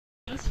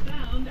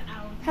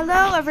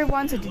Hello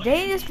everyone, so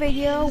today in this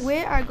video we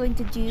are going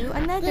to do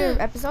another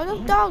episode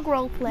of dog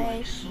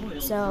roleplay.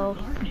 So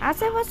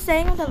as I was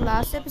saying in the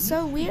last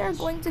episode, we are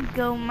going to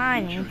go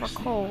mining for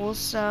coal.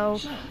 So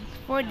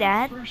for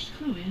that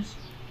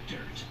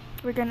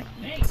we're gonna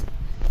eat.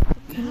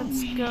 Okay,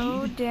 let's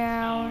go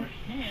down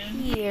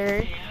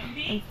here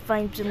and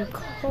find some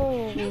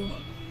coal.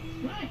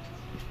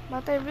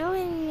 But I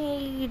really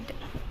need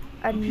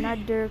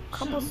another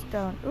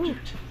cobblestone. Ooh,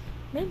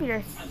 maybe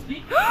there's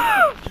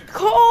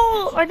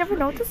coal! I never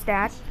noticed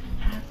that.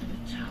 I'm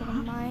gonna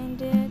mine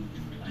it.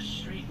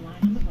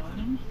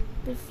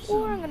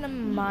 Before I'm gonna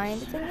mine,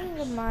 I think I'm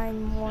gonna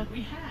mine more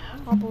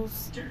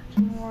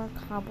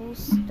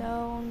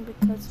cobblestone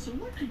because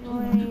we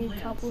need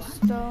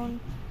cobblestone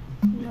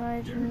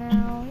right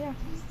now. Yeah,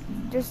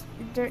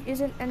 there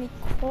isn't any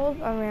coal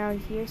around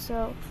here,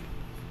 so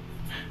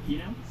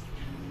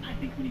I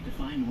think we need to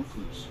find more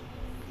clues.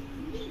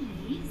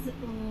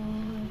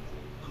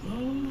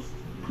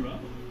 Grow.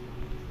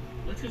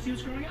 Let's go see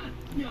what's going on.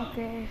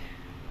 okay.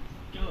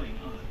 Going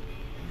on.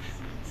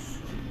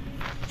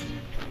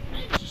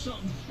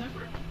 Something,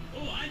 Pepper?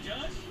 Oh, I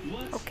just.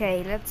 What's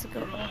Okay, let's go.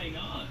 going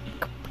on?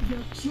 You're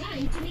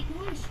trying to make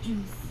orange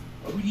juice.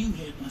 Who do you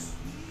hit us?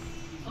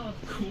 Of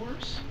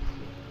course.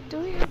 Do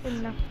we have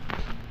enough?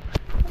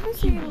 Let me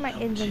see in my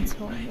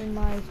inventory, in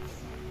my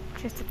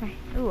chest of my.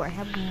 Ooh, I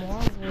have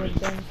more wood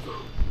than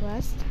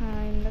last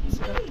time. Let's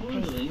go.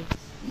 Okay,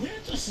 Where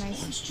does nice.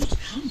 orange juice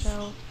come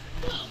So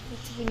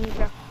let's see, we need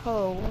a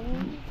hoe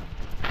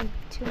and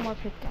 2 more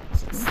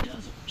pickaxes. Where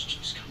does orange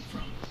juice come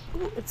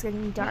from? Ooh, it's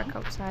getting dark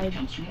outside. It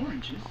comes from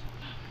oranges.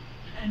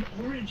 And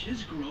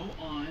oranges grow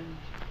on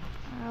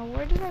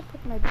Where did I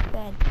put my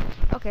bed?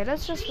 Okay,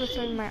 let's just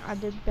return my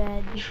other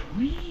bed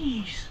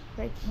trees.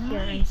 right here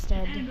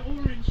instead. And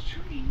orange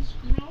trees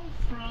grow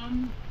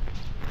from.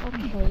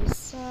 Okay,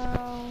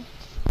 so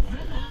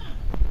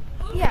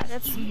yeah,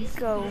 let's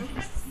go.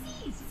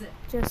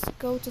 Just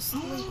go to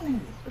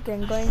sleep. Okay,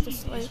 I'm going to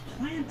sleep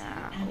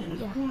now.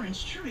 Yeah.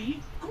 Orange tree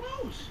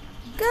grows.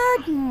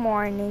 Good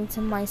morning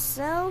to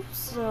myself.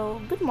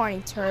 So, good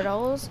morning,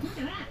 turtles. Look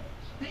at that.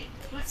 Hey,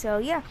 what? So,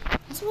 yeah,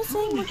 as I was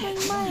saying, we're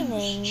going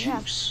mining. Yeah.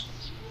 Juice.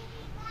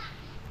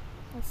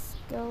 Let's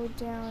go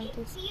down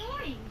this The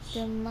orange.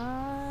 the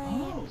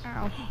mine.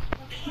 Ow.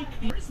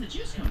 Where's the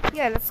juice come from?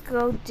 Yeah, let's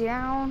go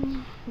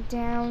down,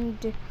 and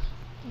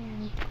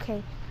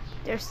okay.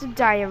 There's the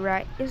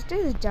diorite. Is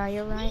this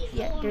diorite?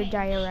 Yeah, they're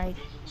diorite.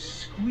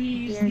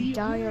 Squeeze They're the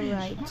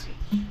diorite. orange.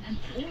 An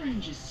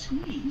orange is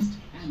squeezed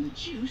and the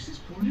juice is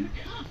poured in a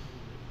cup.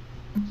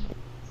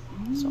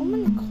 So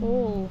many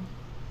coal.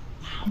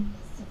 Wow.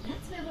 So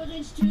that's where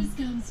orange juice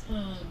comes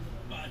from.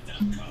 But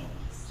of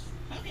course.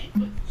 Okay,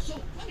 but so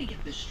let me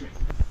get this straight.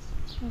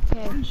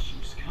 Okay. Orange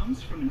juice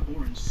comes from an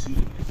orange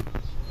seed.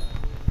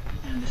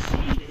 And the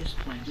seed is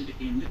planted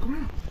in the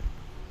ground.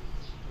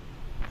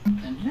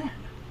 And then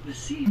the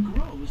seed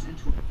grows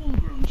into a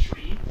full-grown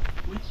tree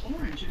with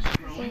oranges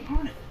growing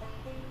on it.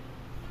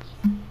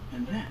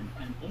 And then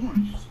an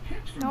orange is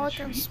picked from Now the I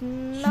can tree,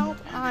 smelt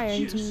and the iron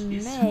to juice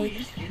is make.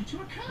 squeezed into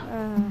a cup.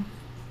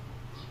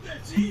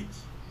 That's it.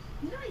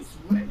 Nice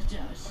work,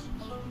 Josh.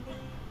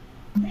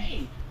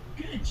 Hey,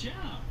 good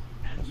job.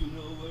 And you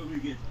know where we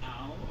get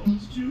our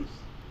orange juice?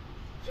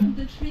 From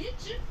the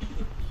fridge?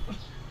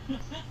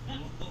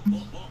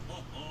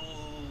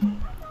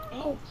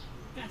 Oh,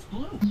 that's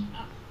blue.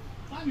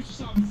 Bye, Mr.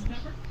 Salt and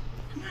Pepper.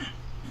 Come on.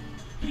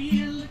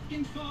 We're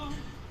looking for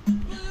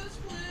blues,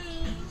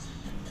 blues.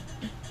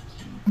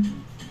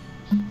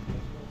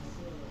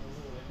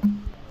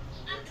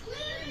 A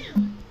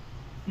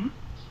clue!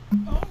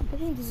 Oh, I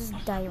think this is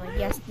diorite.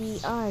 Yes, they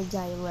are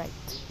diorite.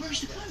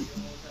 where's the clue?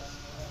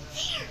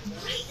 There!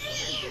 Right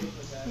there!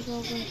 Let's go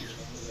over.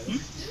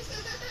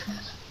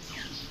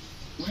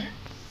 Where?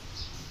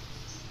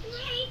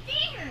 Right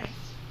there!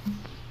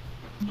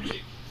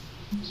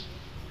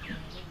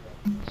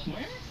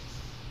 Where?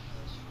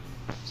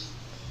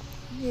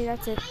 Yeah,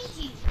 that's it.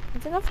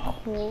 It's enough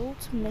coal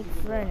to make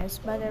furnace,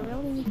 but I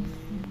really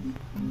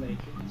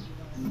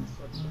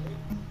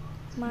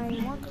mine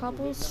more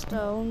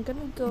cobblestone.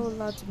 Gonna go a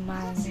lot to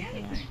mining. Yeah.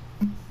 Anything.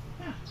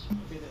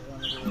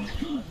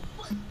 Huh.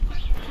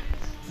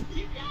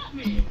 You got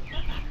me.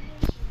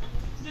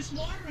 This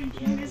watering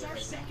can is our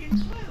second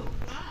clue.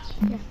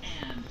 Yeah.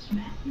 And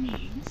that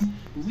means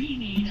we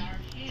need our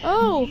handy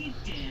Oh, dandy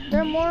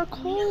there are more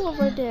coal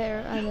over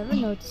there. I never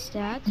noticed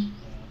that.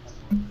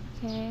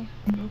 Okay.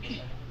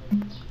 Okay.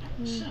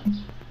 So,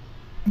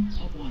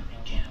 a watering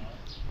can.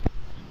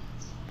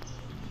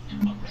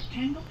 A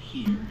rectangle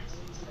here.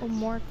 Oh,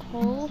 more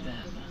coal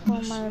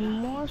for my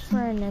more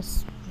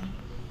furnace.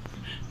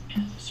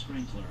 And a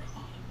sprinkler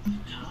on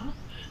the top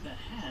that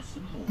has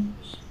some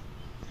holes.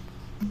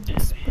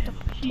 Let's put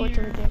a torch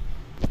over there.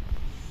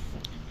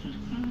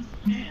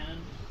 And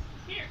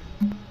here.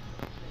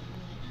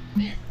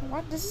 There.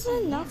 What? This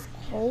is enough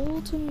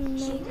coal to So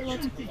make we're lots trying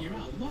to of. figure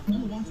out what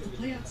clue wants to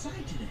play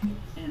outside today.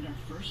 And our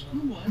first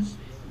clue was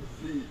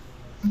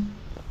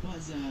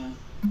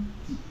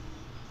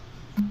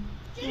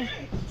Dirt!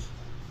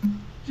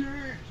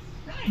 dirt.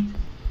 Right.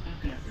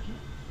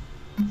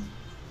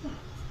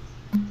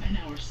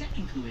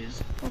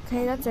 oranges.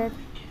 Okay, that's it.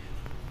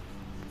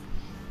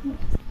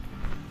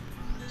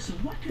 So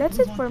what did That's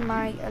we it want for to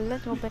my do? a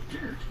little bit.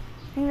 Dirt.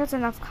 I think that's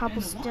enough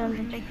cobblestone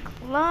to make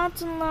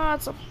lots and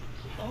lots of.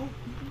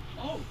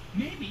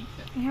 Maybe.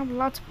 I have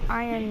lots of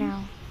iron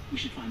now. We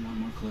should find one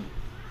more clue.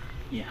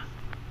 Yeah.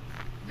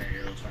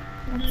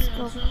 Let's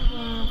go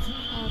craft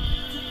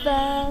a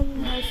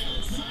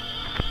furnace.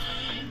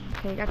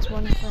 Okay, that's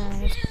one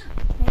furnace.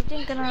 I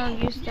think I'm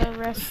gonna use the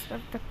rest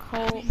of the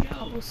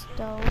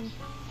cobblestone.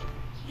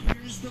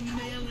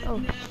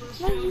 Oh,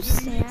 can I use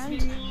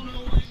sand?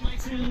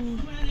 So let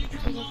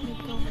me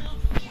go.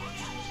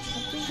 I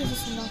think this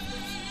is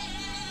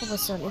enough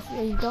cobblestone. If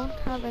you don't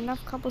have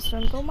enough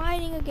cobblestone, go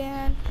mining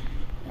again.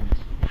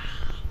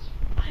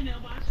 Hi,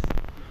 Mailbox.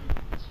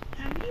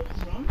 Have you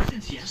grown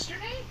since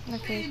yesterday?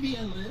 Okay. Maybe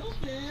a little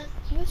bit.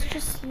 Let's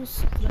just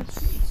use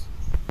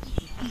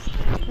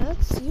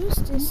let's use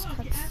this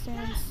cut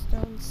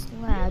sandstone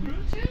slab.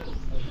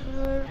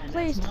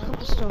 Replace the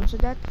cobblestone so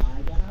that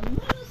I got a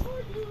letter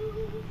for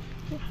you.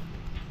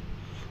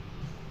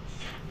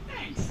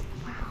 Thanks.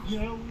 wow.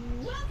 You're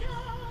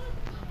welcome.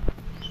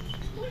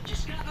 We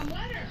just got a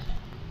letter.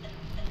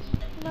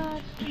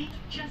 But We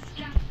just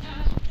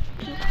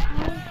got do I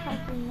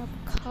have enough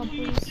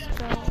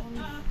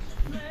cobblestone?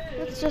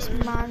 Let's just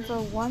mine for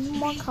one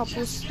more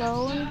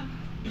cobblestone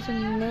to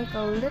make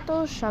a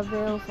little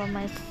shovel for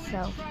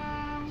myself.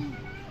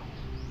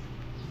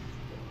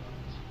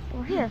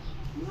 Over here.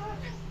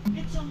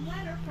 It's a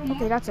letter from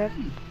Okay, that's it.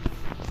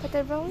 But I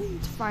really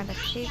need to find a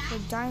cave for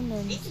This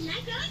diamonds. is my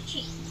growing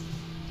tree.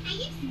 I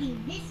used to be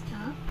this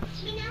tall,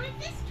 but now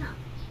it's this tall.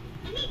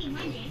 And maybe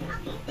one day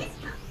I'll be this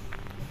tall.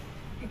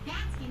 But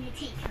that's gonna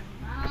take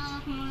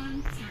a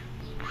long time.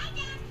 Bye,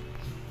 Dad.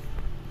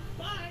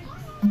 Bye.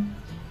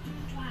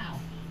 Wow,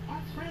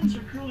 our friends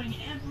are growing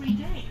every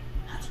day.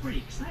 That's pretty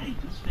exciting,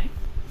 don't you think?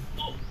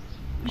 Oh,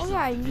 we Oh still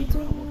yeah, I have to need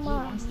figure to out what Blue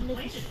wants to make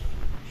play a today.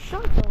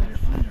 shovel. Better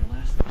find our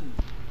last clue.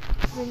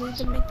 I need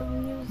to make the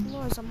new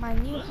floors of my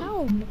new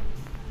home.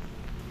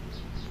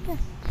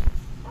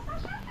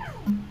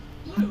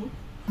 Blue,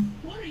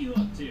 what are you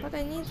up to? But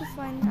I need to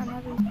find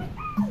another.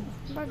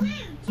 But Blue,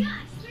 Josh,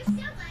 we're so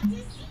glad to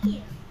see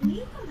you. Will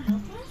you come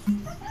help us?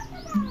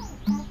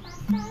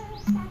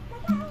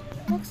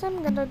 next time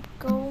I'm gonna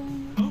go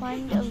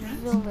find a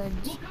We'll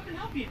village. come and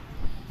help you.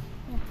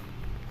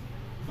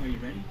 Yeah. Are you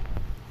ready?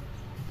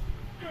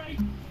 Great.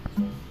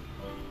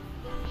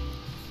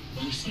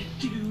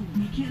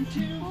 We can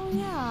do. Oh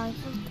yeah, I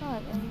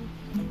forgot.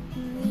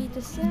 I need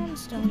the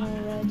sandstone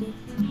already.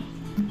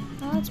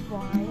 That's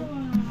why.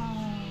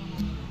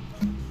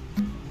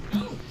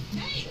 Oh,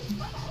 hey!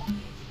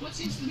 What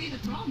seems to be the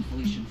problem,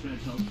 Felicia and Fred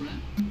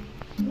Feldfriend?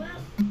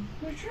 Well,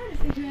 we're trying to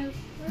figure out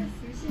where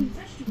fruits and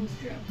vegetables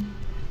grow.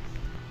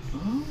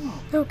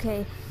 Oh,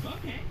 Okay,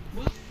 okay.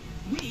 Well,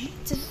 we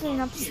just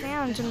enough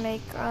sand to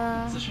make so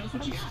show us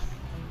what you got.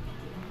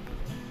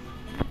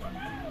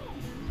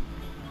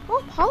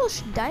 oh,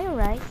 polished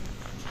diorite.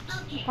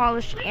 Okay.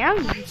 Polished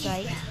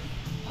andesite.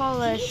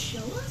 Polished. Show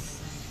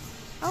us?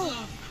 Oh,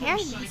 Of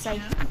course I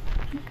andesite.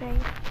 can. Okay.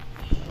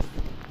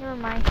 Never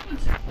mind.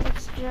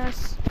 Let's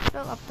just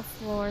fill up the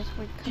floors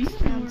with Do you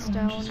cut know where oranges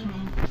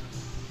sandstone.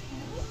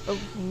 grow? Oh,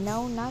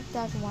 no, not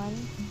that one.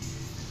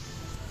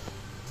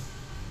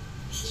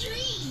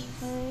 Trees.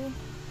 Okay.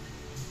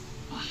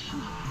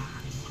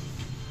 Aha.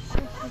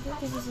 I think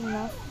this is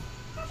enough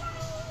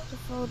to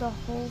fill the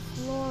whole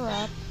floor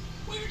up.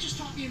 We were just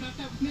talking about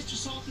that with Mr.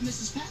 Salt and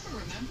Mrs. Pepper,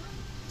 remember?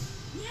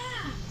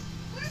 Yeah.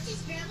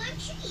 Oranges grow on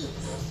trees.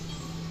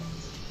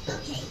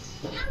 Okay,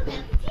 how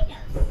about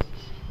potatoes?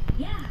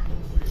 Yeah.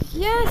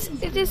 Yes,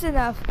 it is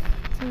enough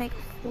to make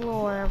a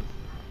floor.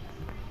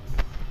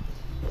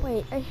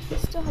 Wait, I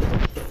still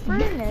have the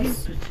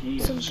furnace.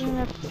 So I'm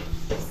gonna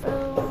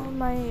fill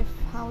my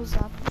house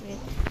up with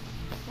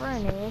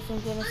furnace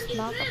and gonna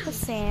smelt up the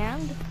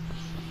sand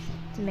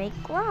to make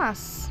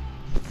glass.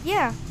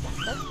 Yeah,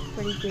 that's a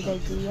pretty good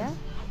idea.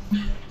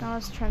 Now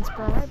let's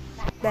transfer my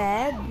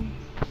bed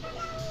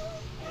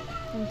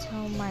into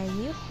my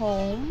new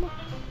home.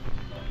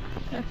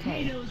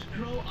 Okay, Potatoes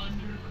grow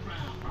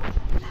underground.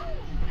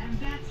 And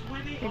that's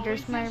why they Okay,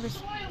 there's always my have res-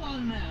 soil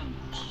on them.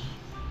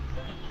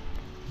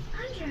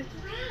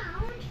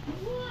 Underground?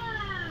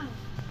 Wow.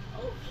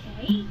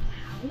 Okay,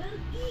 how about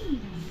these?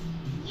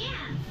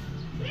 Yeah.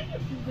 Where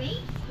do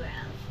grapes grow?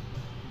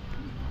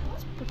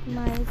 let's put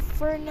my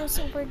furnace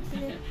over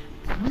there,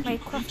 my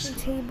crafting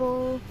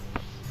table.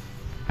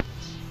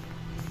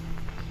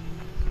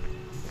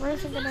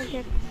 Where's I gonna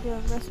get the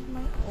rest of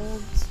my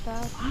old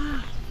stuff?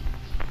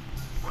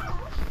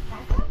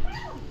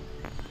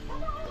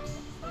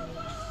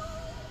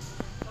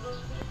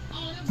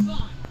 On a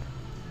vine.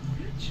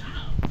 Good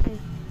job. Okay,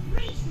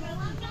 Grapes grow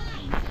on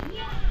vines.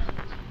 Yeah.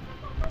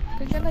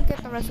 we're gonna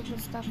get the rest of the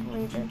stuff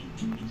later.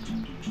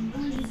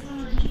 Oranges grow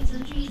on trees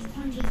on trees.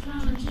 Oranges grow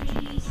on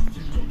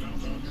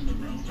trees.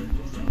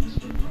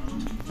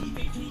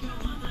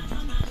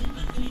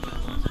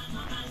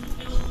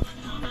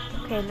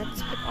 Okay,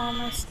 let's get all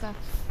my stuff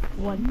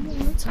one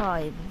more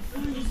time.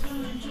 Oranges grow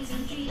on trees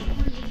on trees.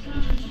 Oranges grow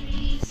on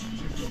trees.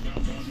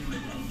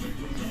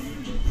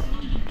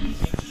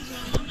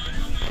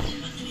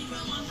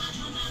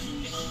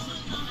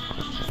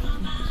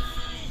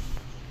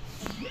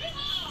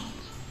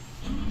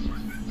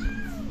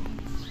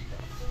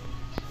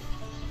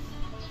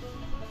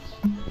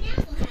 Now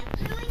we'll have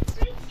growing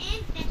fruit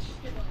and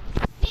vegetables.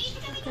 Ready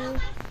to go, Okay.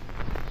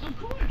 Of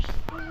course.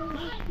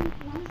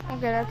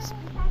 Okay, that's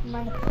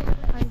my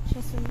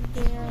chest in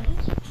there.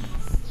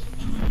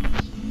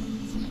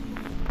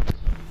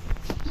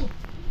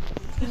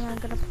 Okay, I'm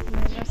gonna put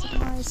my rest of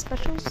my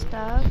special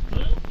stuff,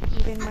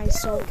 even my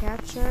soul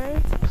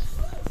catcher,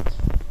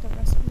 the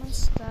rest of my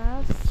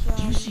stuff.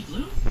 Do you see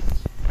Blue?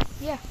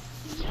 Yeah.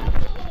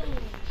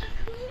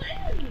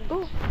 Clue!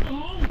 Ooh,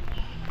 Oh.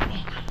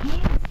 Clue.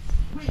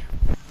 Where?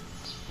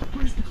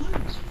 Where's the clue?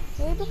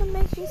 we're able to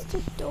make this to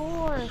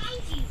door.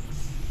 Behind you.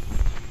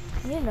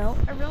 You know,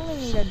 I really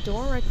need a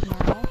door right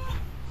now.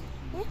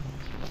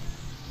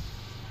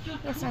 Yeah.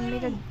 Yes, I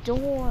made a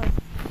door. Okay.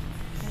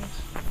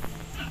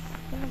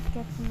 I'm gonna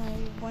get my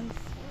one.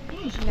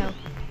 No.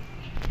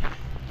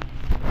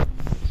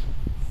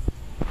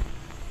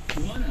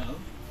 One of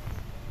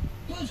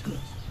Blue's clues.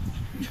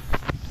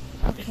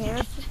 Okay,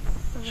 let's just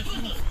put this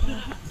in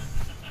here.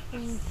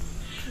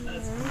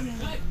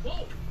 Hey,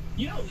 whoa!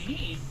 You know what we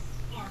need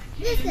are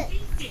Listen.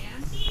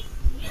 dandy.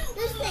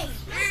 Listen.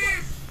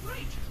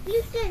 Right.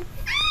 Listen.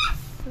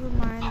 Never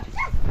mind.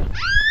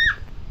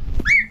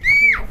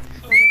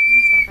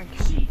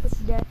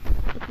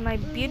 With my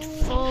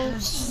beautiful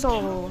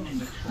soul.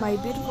 My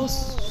beautiful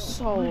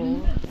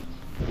soul.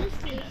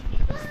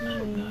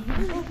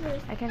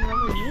 I can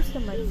really use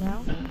them right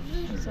now.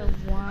 So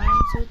 1,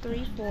 2,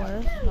 3,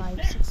 4,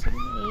 5, 6, 7,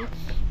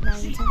 8,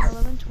 9, 10,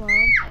 11, 12,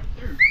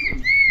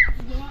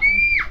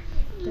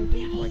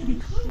 13,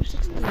 14, 15,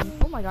 16.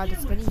 Oh my god,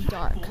 it's getting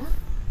dark.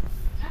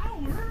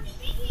 Our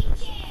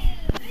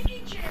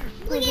thinking chair.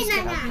 We'll just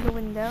get out the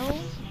window.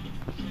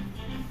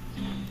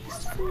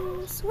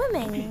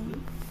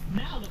 Swimming.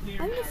 Now that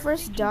we're I'm the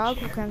first dog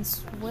who can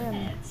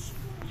swim.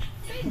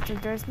 So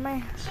there's my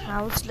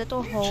house,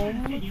 little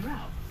home. figure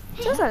out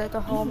Just a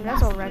little home,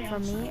 that's alright for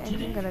me. And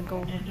I'm gonna go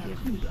over here.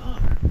 who's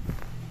are.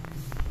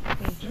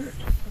 Okay,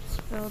 let's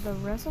fill the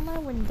rest of my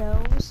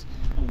windows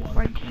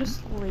before I go to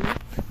sleep.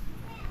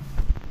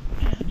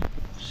 And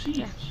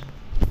seeds.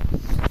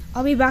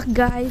 I'll be back,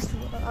 guys.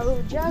 I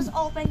will just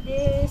open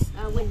this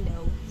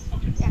window.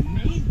 Okay, Yeah.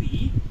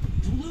 maybe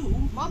Blue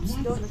Mobs wants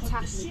don't to put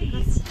attack the me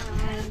because seeds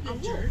I'm and the a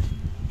wolf. dirt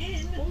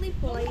in Only the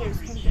players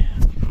watering can get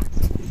can.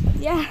 attacked.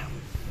 Yeah.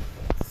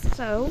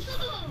 So,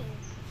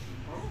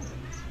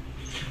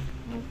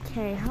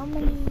 okay, how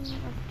many of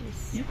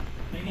these? Yep,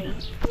 maybe Okay,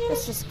 not.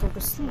 let's just go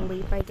to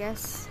sleep, I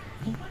guess.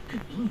 Well, what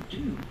could Blue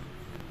do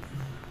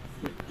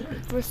with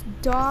dirt First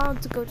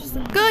dog to go to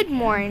sleep. Good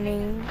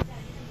morning.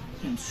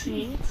 and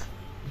seeds?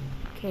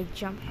 Okay,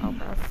 jump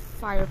over a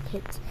fire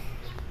pit.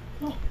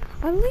 Oh,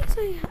 At least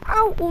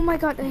Ow! Oh my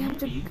god, I have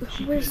to. maybe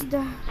she Where's could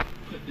the.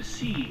 put the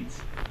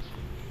seeds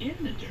in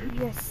the dirt,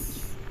 Yes.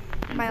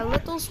 My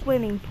little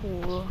swimming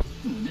pool.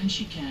 and then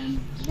she can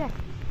Yeah.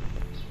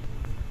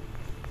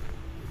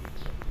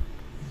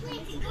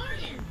 Plant a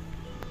garden.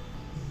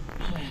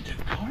 plant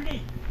a garden.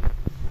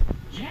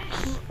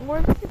 Yes,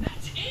 Where?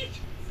 that's it.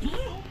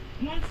 Blue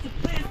wants to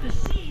plant the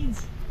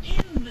seeds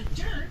in the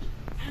dirt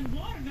and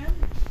water them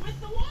with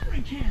the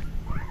watering can.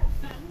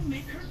 That will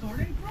make her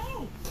garden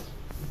grow.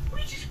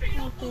 We just figured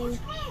out Blue's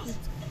clues.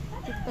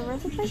 Take the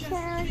rest of the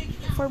carrot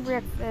for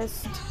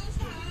breakfast.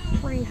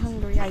 Pretty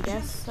hungry, I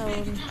guess. So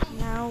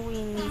now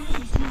we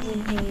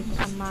need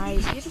my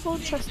beautiful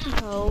trusty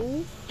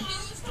hoe.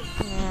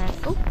 And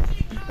oh,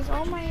 is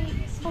all my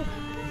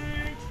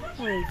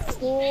wait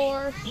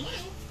 4.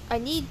 I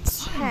need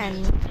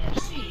 10. Our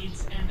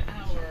seeds and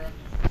our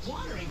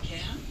watering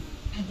can,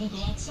 and we'll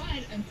go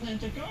outside and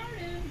plant a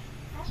garden.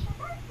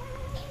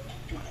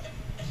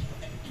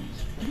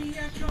 We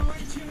are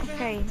going to the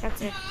Okay,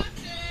 that's it.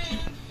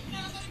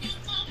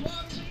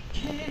 watering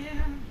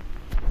can.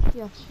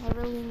 Yeah, I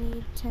really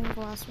need 10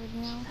 glass right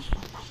now.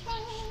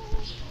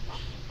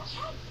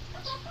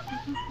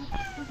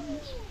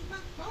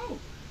 Oh,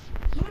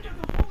 look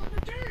at the hole in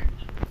the dirt.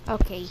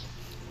 Okay,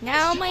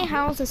 now my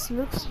house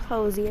looks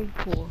cozy and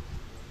cool.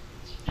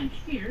 And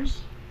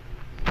here's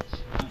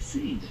a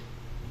seed.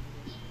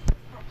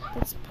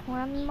 Let's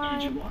plant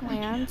my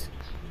plant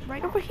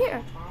right over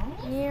here,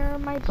 near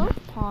my bird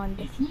pond.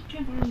 If we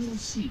give our little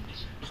seed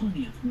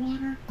plenty of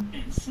water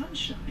and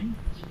sunshine,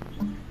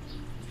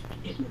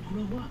 it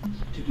will grow up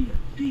to be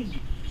a big,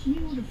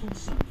 beautiful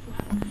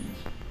sunflower.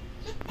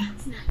 But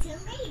that's not till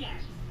later.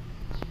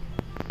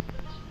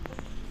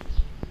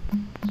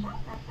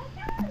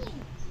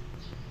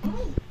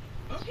 Oh,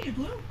 okay,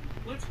 Blue.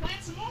 Let's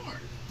plant some more.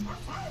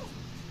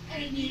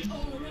 Any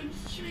orange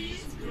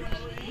trees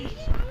growing?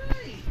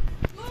 Hey,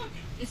 look,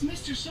 it's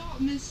Mr. Salt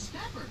and Mrs.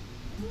 Pepper.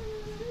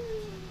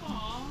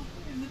 Aw,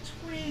 and the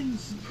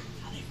twins.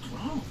 How they've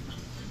grown.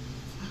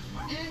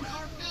 And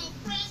our pal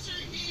friends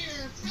are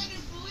here, Fred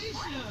and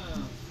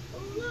Felicia.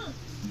 Oh, look.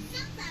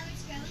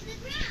 Sunflowers grow in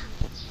the ground.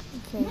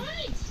 Okay,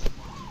 Nice.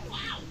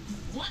 Wow,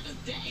 what a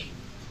day.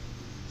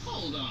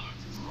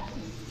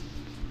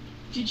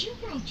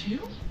 grow too?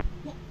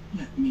 Well,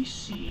 let me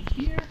see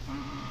here.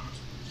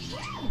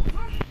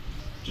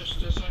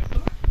 Just as I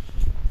thought.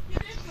 You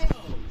did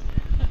grow.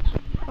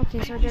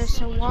 Okay, so there's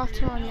some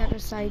water on the other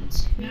side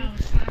too. Now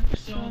it's time for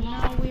So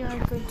now we are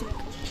going to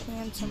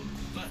plant some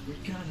But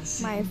we're gonna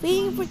see my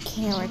favorite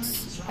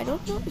carrots. I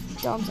don't know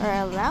if dogs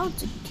are allowed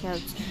to eat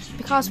carrots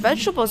because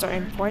vegetables are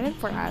important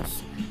for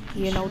us.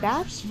 You know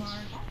that? So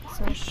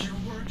sure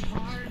worked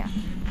hard. yeah.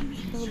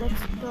 So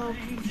let's go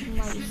put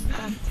my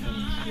stuff in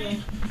here.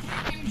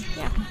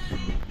 Yeah.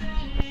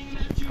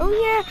 Oh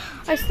yeah,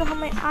 I still have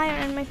my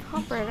iron and my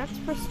copper. Let's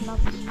first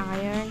melt the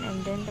iron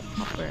and then the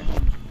copper.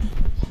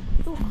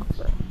 Ooh,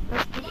 copper.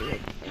 Let's do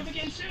it. Come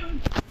again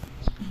soon.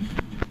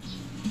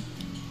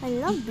 I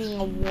love being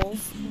a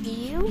wolf. Do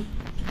you?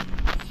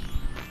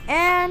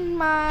 And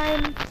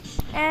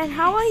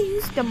how I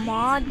use the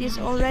mod is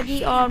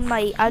already on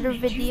my other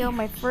video,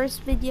 my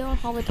first video,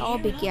 how it all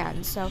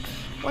began. So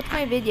watch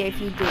my video if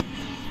you did.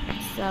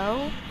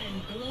 So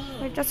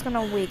we're just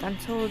gonna wait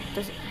until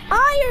the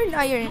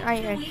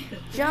iron.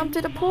 Jump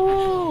to the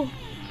pool.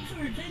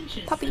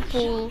 Puppy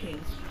pool.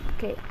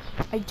 Okay,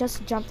 I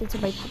just jumped into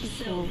my puppy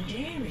pool.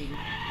 You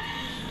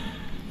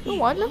know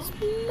what? Let's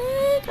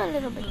make a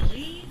little bit.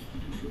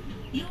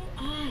 Your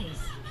eyes.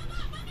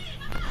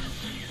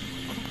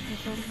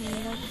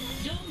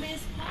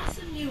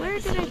 Where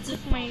did I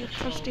put my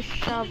trusty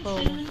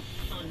shovel? Down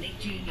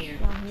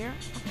here.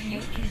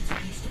 Okay.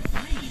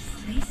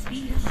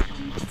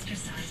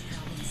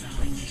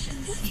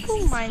 Let's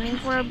go mining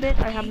for a bit.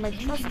 I have my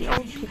trusty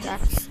old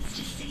pickaxe.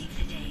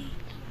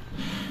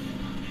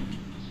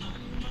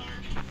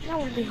 Now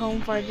we'll be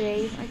home for a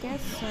day, I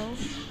guess so.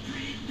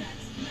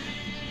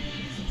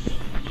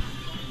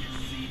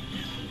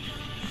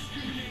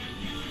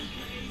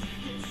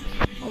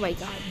 Oh my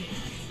god.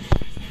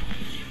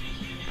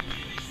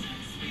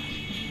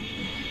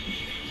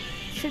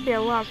 Should be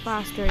a lot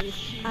faster if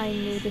I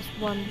knew this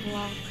one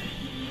block.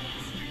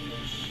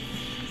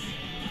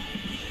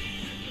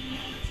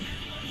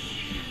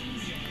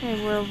 Okay,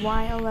 we're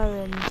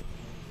Y11.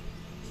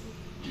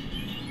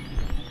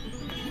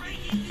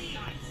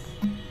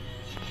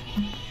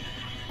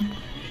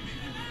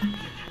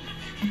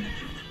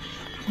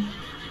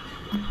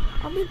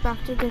 I'll be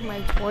back to get my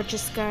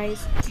torches,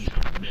 guys.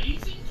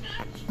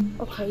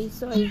 Okay,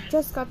 so I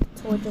just got the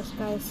torches,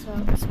 guys, so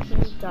it's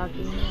pretty dark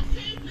in here.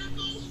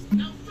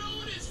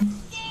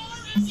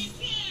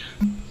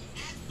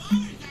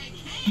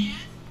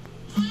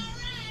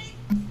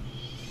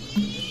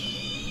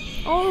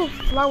 Oh,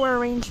 flower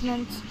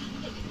arrangement.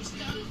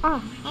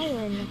 Ah,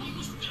 iron.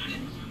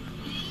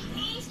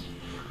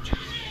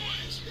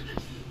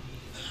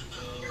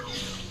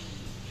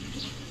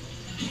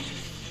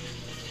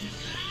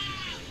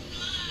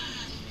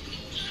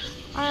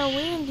 Are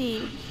we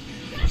indeed?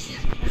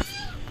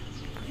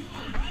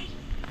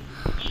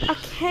 A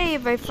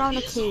cave, I found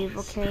a cave,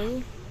 okay. It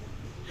looks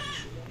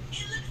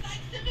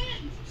like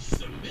cement.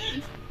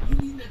 Cement? You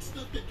mean that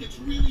stuff that gets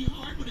really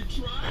hard when it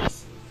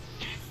dries?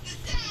 That's the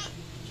stuff.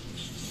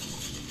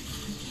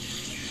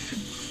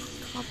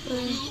 Copper.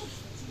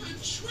 I'm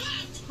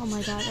trapped. Oh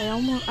my god,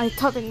 I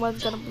thought it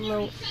was gonna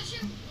blow.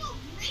 Pressure will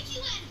break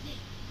you out of it.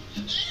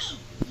 Oh,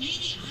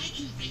 maybe I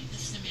can break the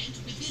cement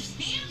with this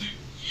hammer.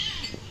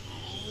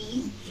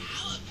 Oh,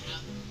 how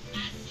about a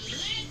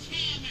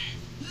sledgehammer?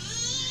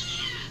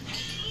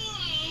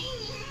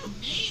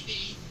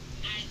 Maybe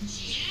a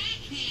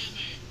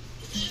jackhammer.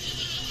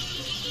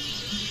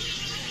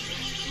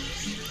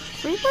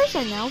 Creepers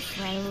are now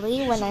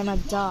friendly when I'm a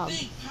dog.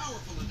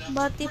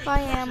 But if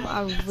I am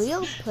a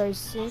real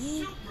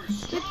person,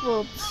 it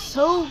will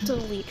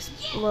totally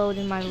explode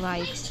in my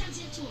life.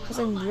 Because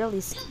I'm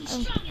really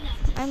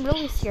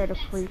scared of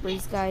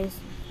creepers, guys.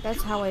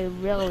 That's how I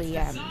really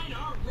am.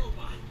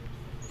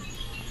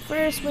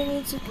 First we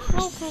need to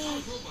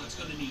okay.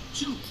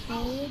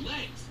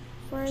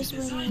 First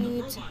we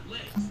need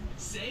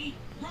Say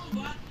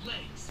robot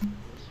legs.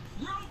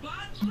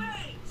 Robot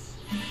legs.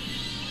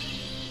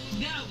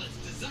 Now let's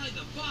design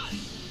the body.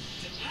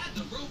 To add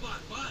the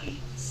robot body,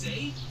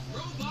 say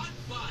robot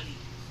body.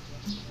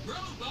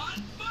 Robot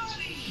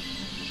body.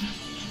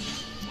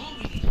 All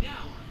we need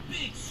now are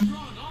big,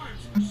 strong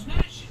arms for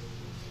smashing.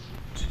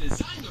 To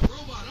design the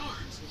robot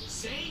arms,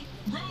 say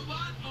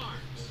robot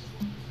arms.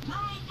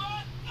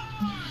 Robot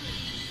arms.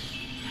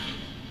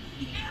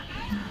 Yeah,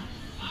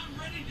 I'm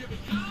ready to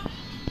become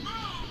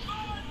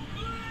robot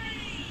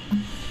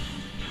brain.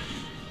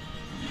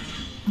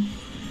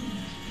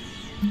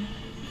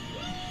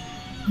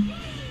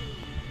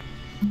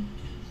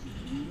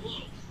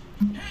 Whoa.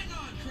 Hang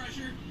on,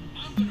 Crusher.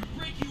 I'm gonna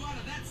break you out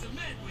of that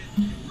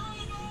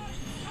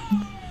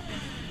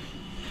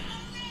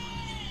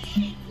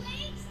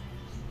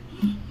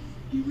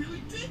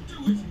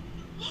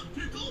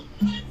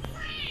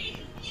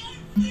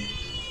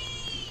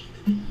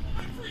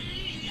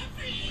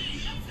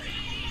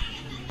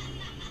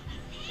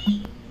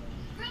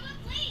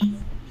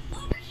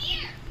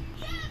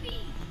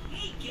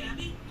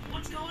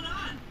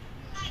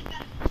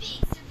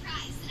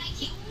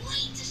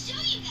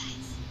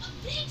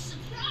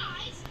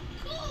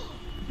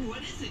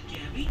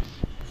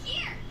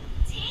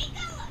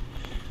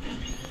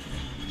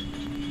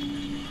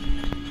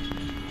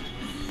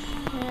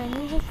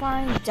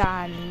find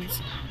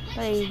diamonds.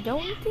 But I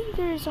don't think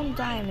there's some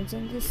diamonds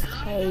in this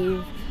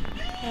cave.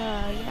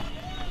 Yeah.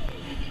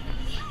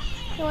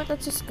 You know what,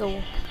 let's just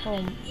go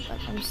home. But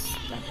I'm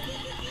stuck.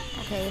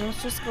 Okay,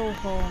 let's just go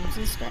home.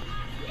 Since there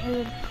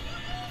isn't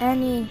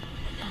any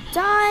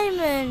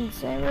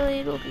diamonds. I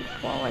really looking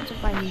forward to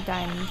finding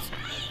diamonds.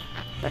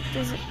 But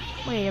there's...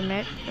 Wait a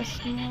minute.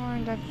 There's more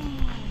in that...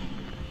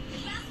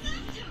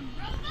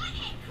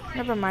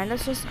 Never mind,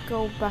 let's just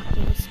go back to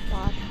the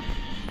spot.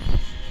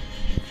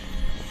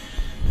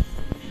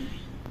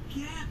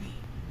 Gabby,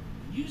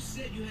 you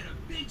said you had a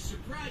big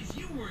surprise.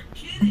 You weren't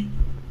kidding.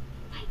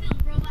 I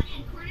built robot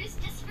headquarters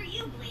just for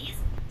you, Blaze.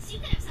 So you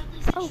can have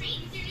someplace to Oh.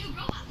 train with your new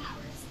robot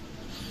powers.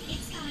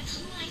 It's got a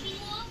climbing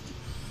wall,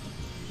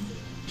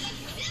 a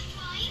zip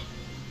line,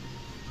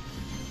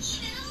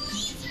 even a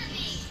laser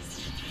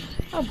maze.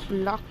 I'll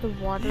block the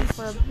water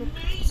for a bit.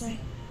 Amazing.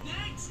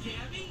 Thanks,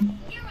 Gabby.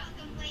 You're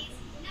welcome, Blaze.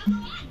 Now go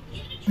on,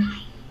 give it a try.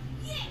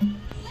 Yeah,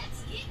 let's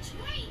get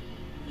trained.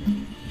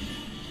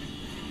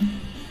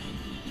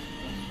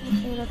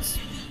 Okay, let's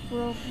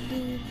roll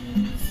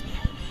these.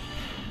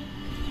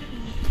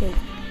 Okay,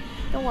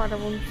 the water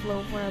won't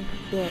flow for a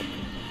bit.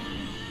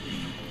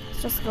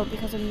 Let's just go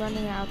because I'm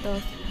running out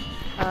of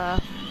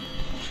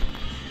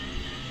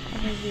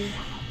energy.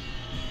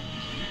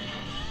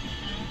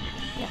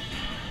 Yeah,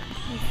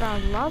 we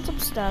found lots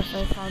of stuff.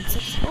 I found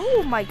 6.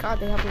 Oh my god,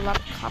 they have a lot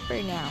of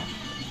copper now.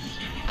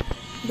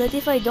 But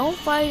if I don't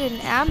find an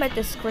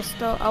amethyst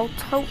crystal, I'll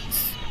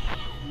totes.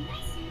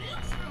 Nice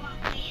moves, Robot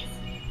Blaze.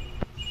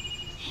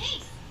 Hey,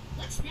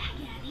 what's that,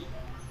 Gabby?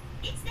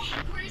 It's the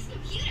headquarters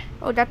computer.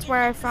 Oh, that's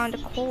where I found the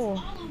coal.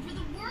 All over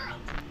the world.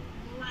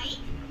 Like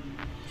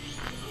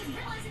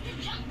gorillas in the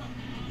jungle.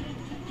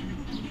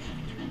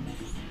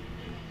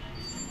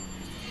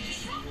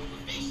 Tropical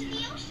fish in the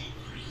ocean.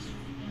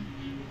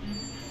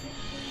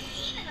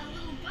 Even a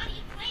little bunny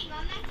playing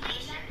on that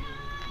glacier.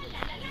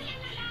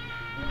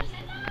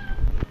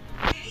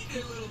 Hey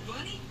there, little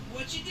bunny.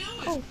 What you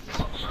doing? Oh,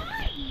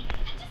 Hi!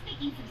 I'm just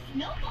making some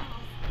snowballs.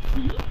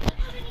 Look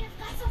how many I've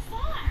got so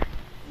far.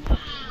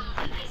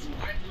 Wow, nice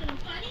work, little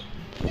bunny.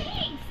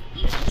 Thanks.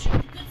 You know the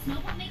trick to good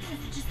snowball making is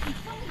to just keep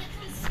filling it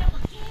full of snow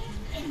again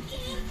and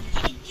again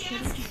and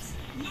again. Gaskets.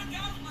 Look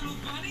out, little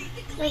bunny.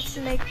 let's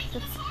make Break the...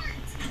 them apart.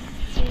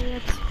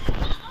 Let's...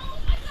 Uh-oh,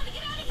 I gotta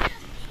get out of here.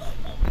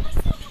 My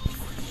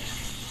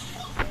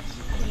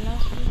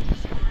snowballs.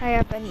 I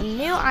have a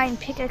new iron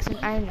pickaxe and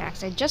iron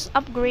axe. I just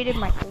upgraded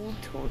my old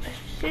tool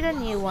to the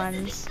new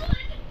ones. Oh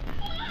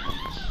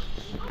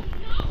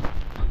no,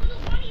 a little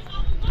bunny's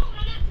all alone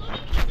on that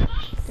floating piece of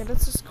ice. Okay,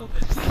 let's just go.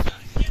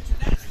 Get to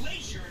that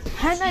glacier.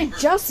 Can I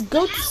just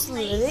go to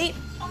sleep?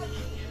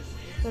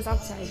 Goes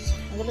outside.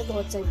 I'm gonna go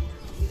outside.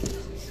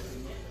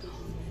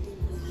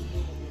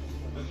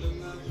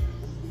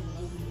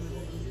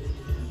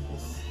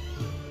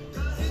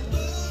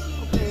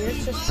 Okay,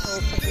 let's just go.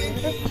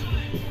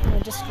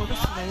 I'll just go to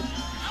sleep.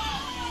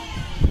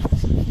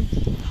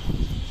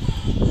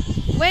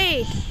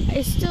 Wait,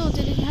 I still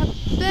didn't have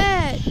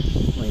bed.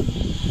 Wait.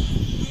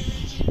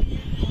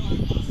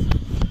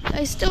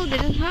 I still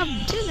didn't have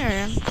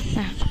dinner.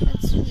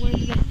 That's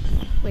weird.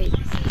 Wait.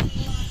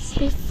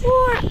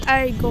 Before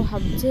I go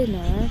have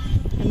dinner,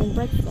 I mean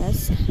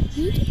breakfast, I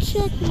need to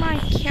check my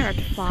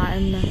carrot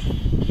farm.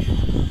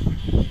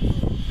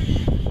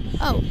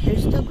 Oh, they're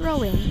still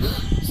growing.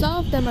 Some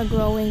of them are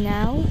growing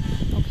now.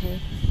 Okay.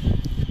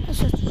 Let's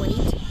just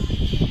wait.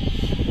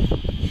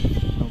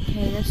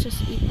 Okay, let's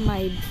just eat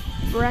my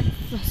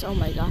breakfast. Oh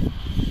my god.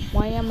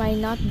 Why am I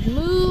not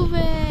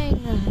moving?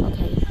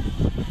 Okay.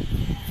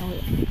 Oh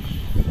yeah.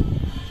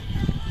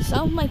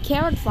 Some of my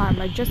carrot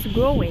farm are just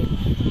growing.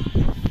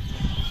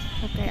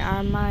 Okay,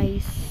 are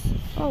my...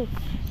 Oh,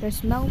 they're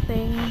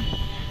melting.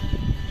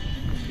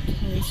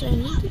 Okay, so I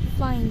need to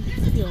find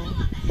fuel.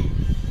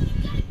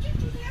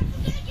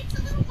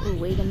 Oh,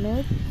 wait a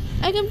minute.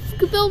 I can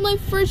build my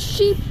first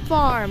sheep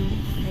farm.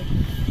 Okay.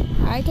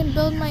 I can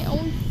build my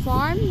own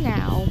farm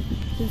now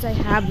since I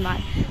have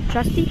my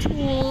trusty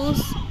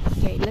tools.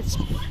 Okay, let's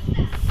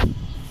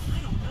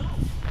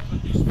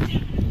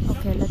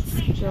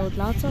build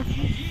lots of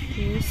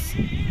these.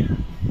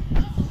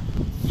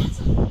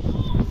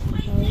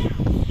 Okay,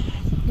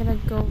 I'm gonna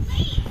go.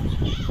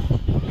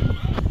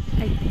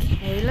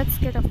 Okay, let's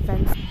get a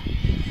fence.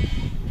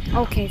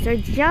 Okay, so I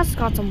just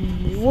got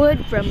some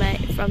wood from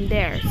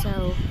there.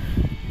 So,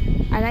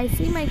 and I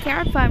see my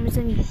carrot farm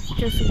isn't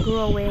just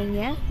growing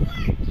yet.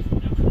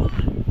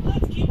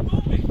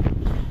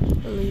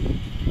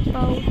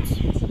 Boat.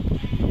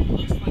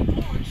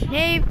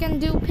 Maybe you can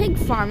do pig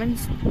farm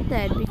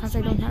instead because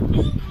I don't have.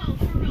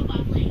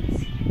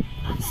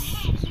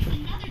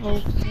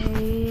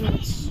 Okay,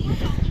 let's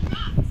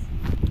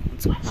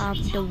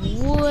craft the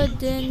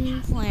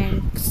wooden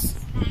planks.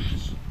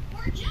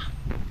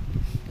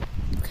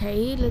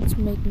 Okay, let's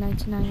make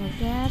 99 of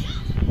that.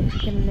 We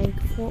can make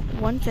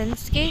one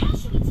fence gate.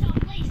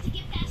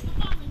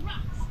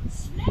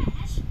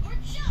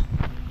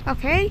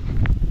 Okay,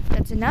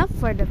 that's enough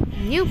for the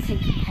new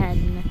pig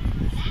pen.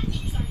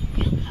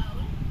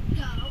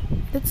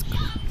 Let's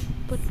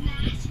put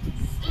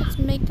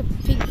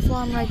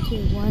farm right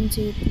here. 1,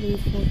 2, 3,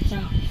 4,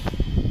 5.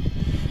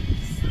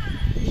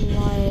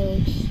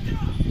 Like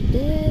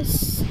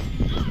this.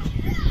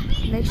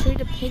 Make sure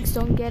the pigs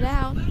don't get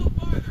out.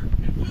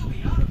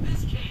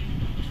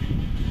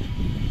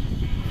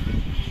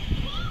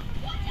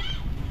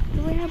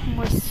 Do we have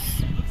more?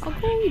 I'll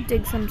go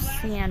dig some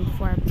sand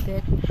for a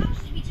bit.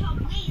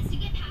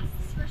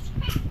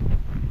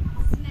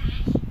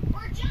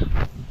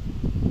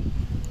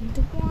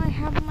 Do I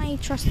have my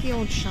trusty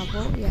old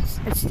shovel? Yes,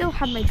 I still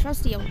have my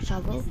trusty old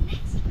shovel.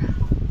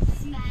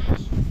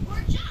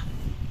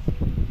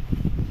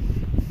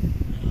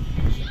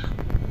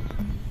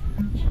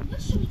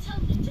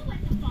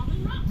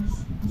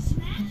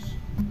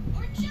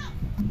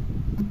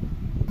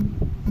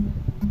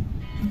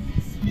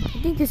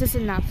 I think this is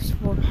enough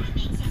for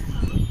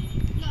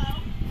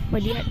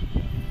the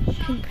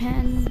pig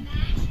pen.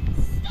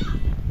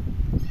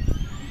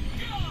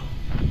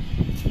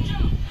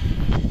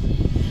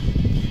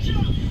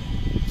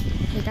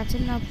 Okay, that's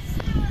enough.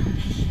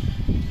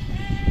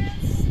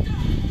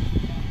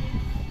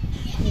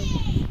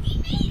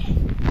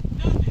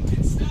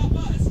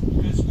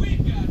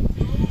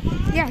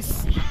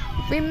 Yes,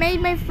 we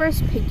made my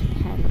first pig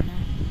pen.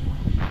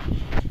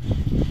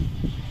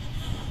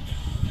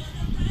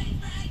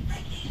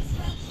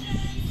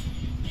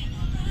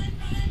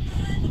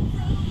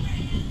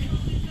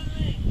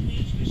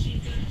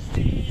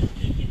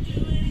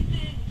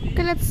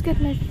 Okay, let's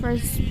get my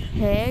first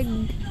pig.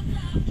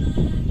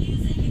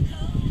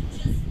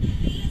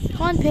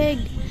 Come on, pig.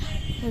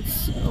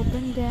 Let's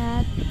open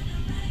that.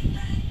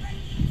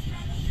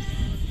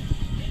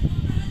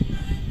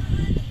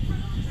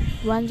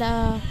 Want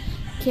the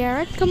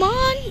carrot? Come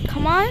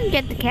on,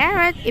 get the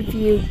carrot. If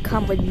you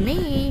come with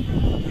me,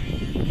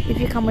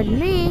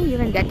 you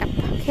can get the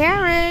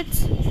carrot.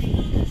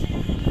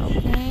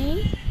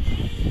 Okay.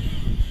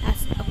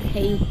 That's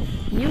okay.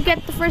 You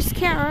get the first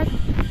carrot.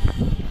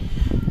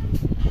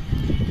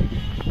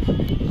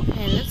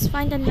 Okay, let's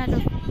find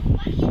another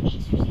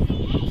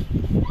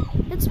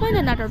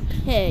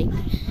pig.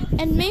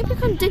 And maybe we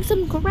can dig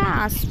some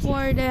grass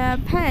for the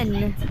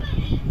pen.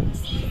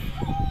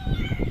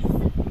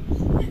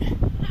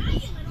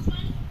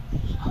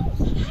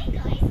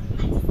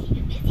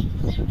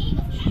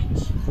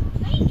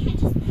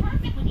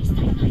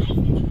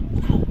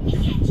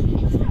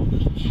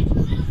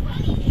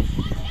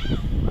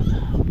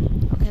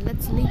 Okay,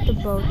 let's leave the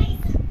boat.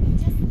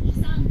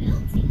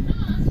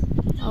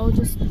 I'll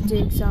just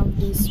dig some of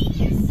these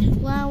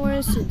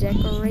flowers to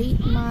decorate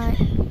my...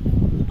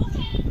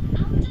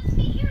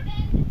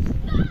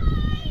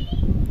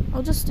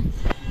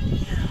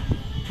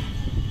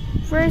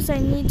 First I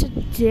need to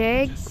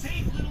dig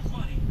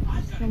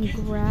some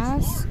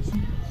grass.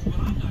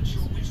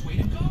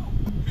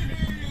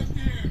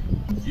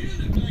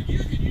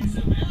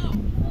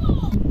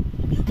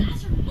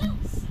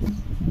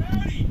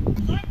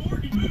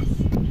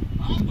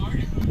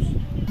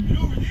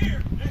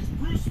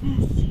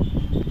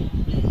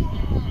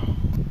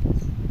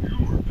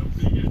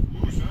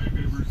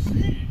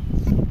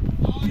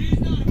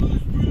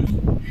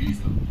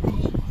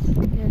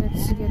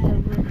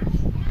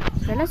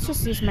 Let's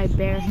just use my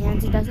bare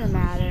hands, it doesn't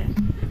matter.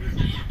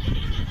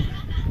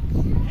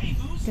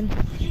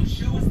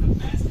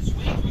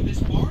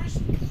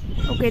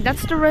 Okay,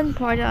 that's the run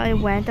part that I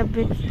went a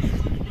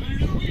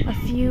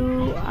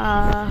few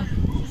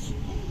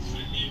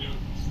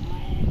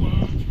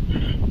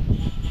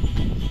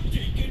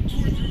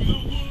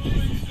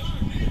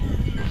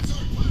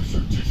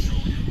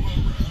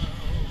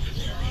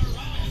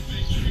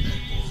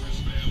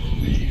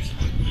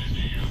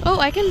Oh,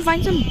 I can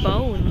find some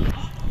bones.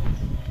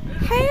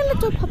 Hey,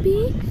 little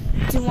puppy,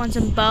 do you want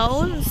some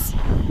bones?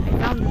 I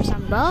found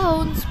some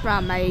bones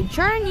from my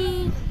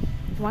journey.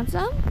 Do you want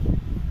some?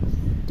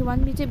 Do you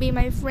want me to be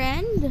my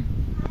friend?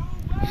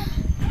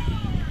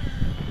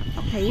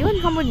 Okay, you can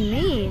come with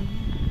me.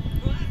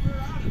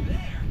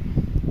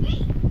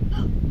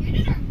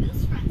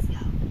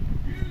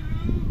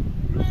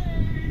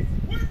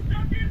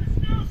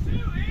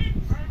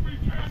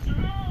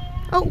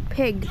 Oh,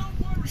 pig.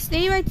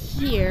 Stay right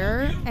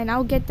here, and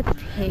I'll get the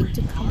pig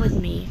to come with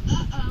me.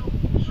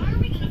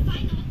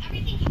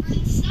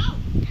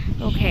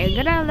 Okay,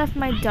 I'm gonna leave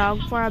my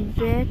dog for a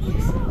bit,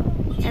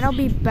 and I'll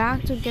be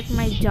back to get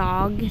my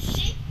dog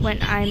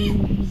when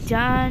I'm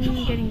done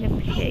getting the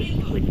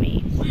pig with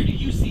me.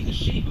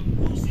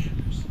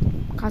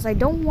 Because I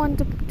don't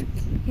want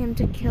him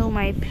to kill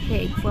my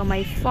pig for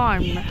my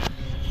farm.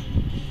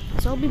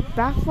 So I'll be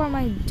back for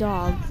my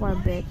dog for a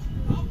bit.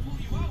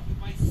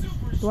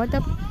 Do you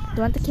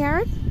want the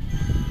carrot?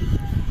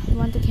 You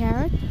want the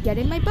carrot? Get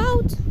in my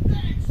boat!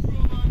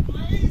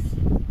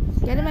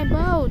 Get in my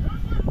boat!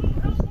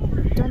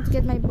 Do you want to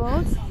get my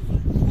boat?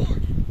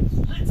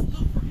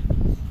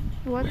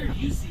 What?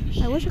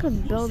 I wish I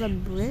could build a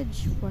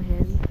bridge for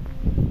him.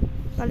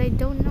 But I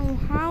don't know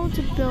how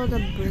to build a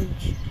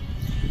bridge.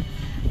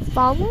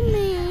 Follow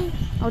me.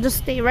 I'll just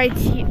stay right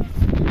here.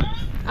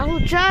 I'll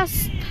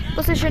just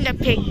position the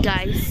pig,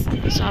 guys.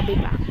 So I'll be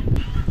back.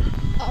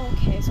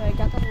 Okay, so I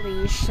got the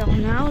leash. So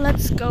now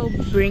let's go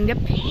bring the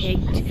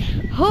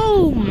pig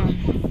home.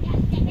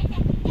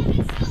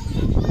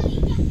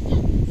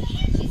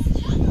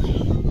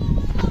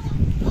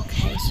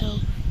 Okay, so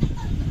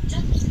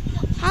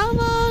how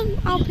about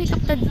I'll pick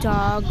up the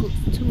dog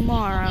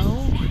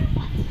tomorrow?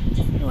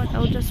 You know what?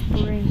 I'll just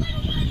bring.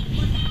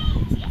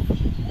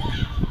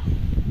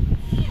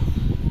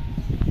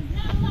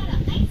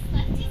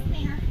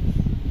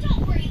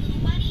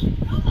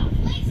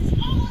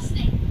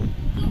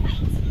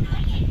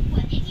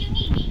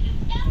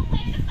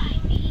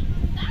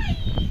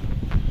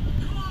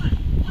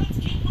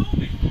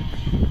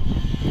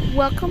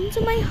 Welcome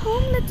to my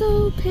home,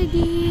 little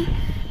piggy.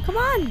 Come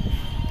on,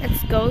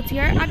 let's go to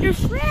your other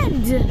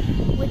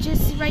friend, which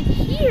is right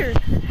here.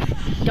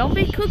 Don't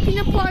be cooking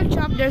a pork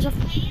chop. There's a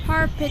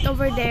fire pit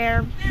over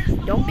there.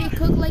 Don't be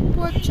cooked like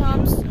pork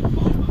chops.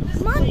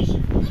 Come on.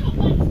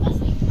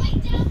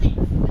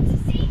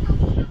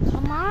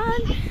 Come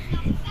on.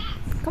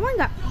 Come on,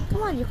 guys.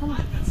 Come on, you come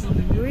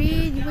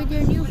breed with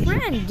your new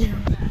friend.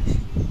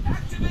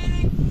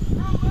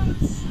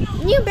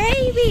 New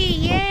baby,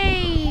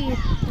 yay!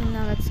 And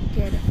now let's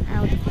get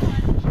out of the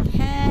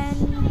pen.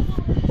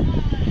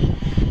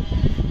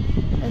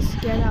 Let's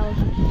get out of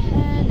the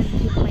pen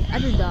and pick my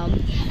other dog.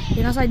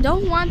 Because I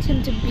don't want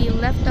him to be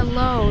left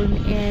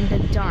alone in the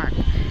dark.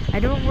 I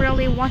don't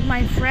really want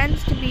my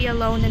friends to be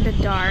alone in the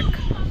dark.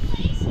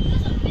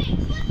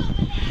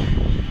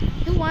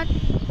 You know what?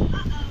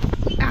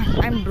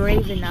 I'm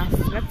brave enough.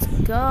 Let's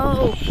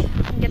go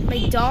and get my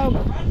dog.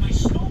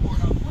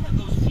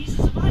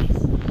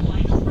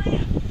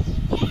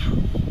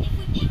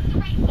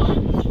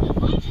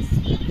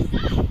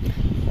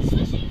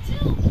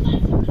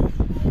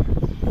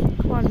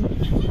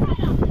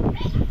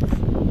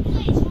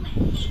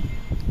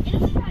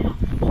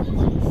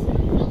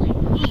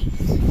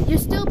 You're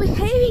still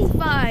behaving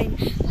fine.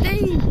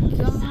 Thank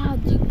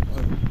God you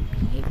are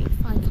behaving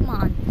fine. Come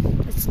on,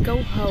 let's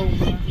go home.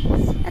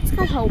 Let's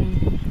go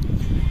home.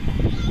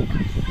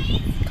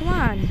 Come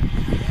on.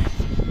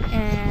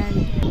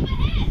 And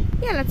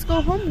yeah, let's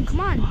go home. Come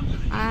on.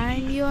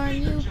 I'm your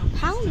new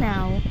pal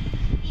now.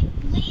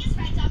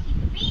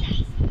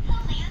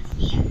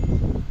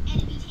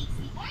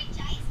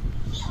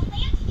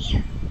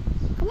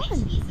 Come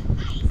on.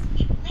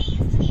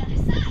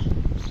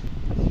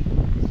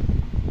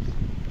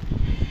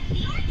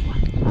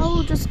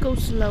 I'll just go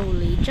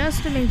slowly,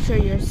 just to make sure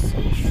you're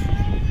safe.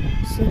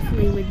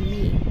 Safely with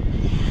me.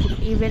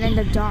 Even in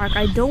the dark,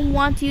 I don't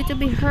want you to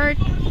be hurt.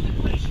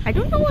 I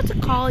don't know what to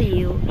call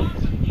you.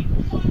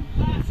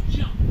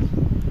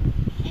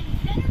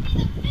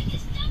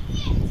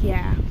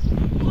 Yeah.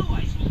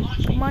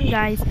 Come on,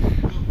 guys.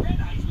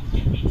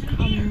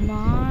 Come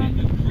on.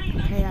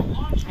 Okay,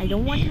 I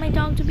don't want my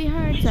dog to be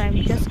hurt, so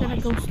I'm just gonna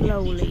go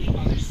slowly.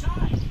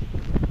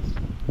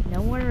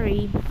 Don't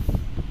worry.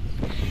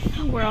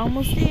 We're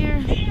almost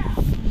there.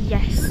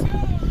 Yes.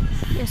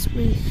 Yes,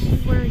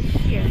 we're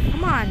here.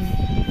 Come on.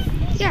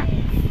 Yeah.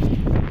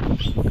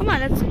 Come on,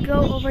 let's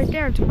go over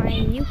there to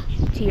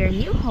your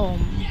new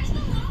home.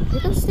 You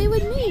can stay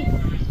with me.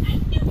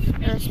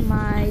 There's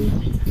my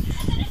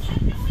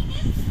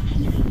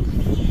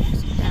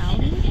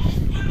down.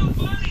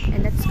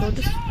 And let's go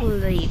to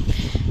sleep.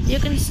 You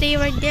can stay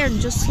right there and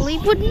just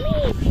sleep with me.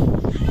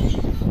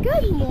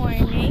 Good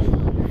morning.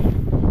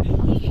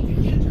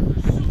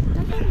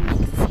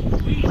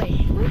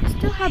 Wait, do I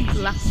still have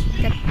black?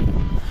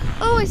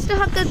 Oh, I still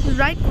have the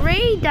light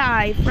gray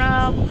dye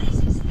from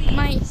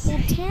my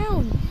old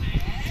town.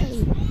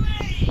 Hey.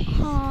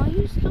 Aw,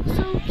 you look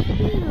so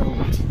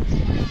cute.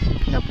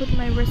 I'll put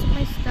my rest of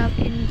my stuff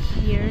in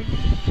here.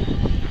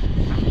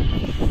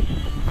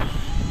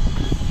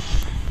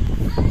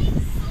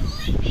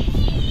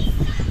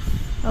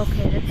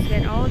 Okay, let's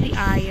get all the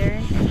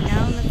iron, and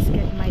now let's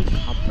get my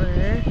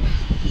copper.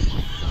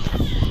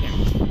 Here.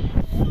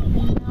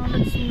 And now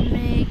let's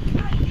make.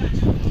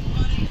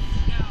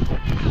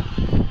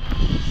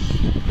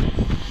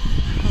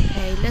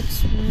 Okay,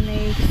 let's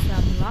make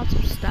lots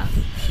of stuff.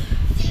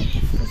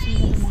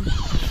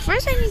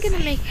 First, I'm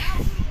gonna make.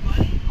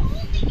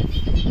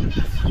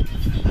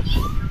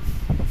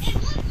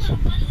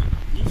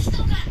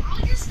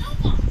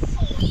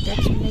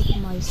 Let's make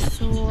my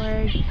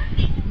sword.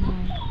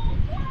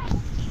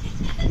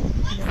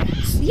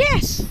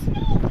 Yes!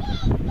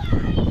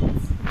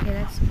 Okay,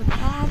 let's put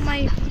all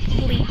my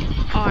complete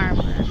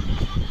armor.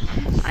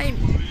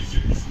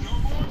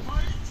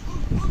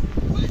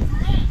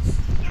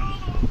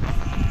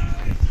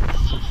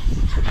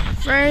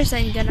 First,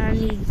 I'm gonna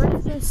need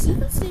breakfast. You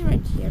can stay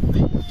right here.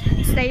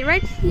 Stay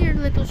right here,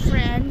 little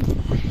friend.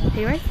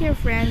 Stay right here,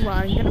 friend,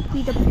 while I'm gonna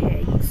feed the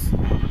pigs.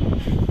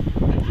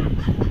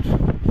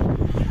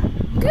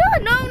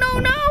 Good! No, no,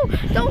 no!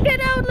 Don't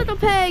get out, little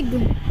pig!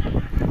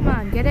 Come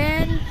on, get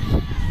in.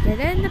 Get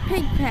in the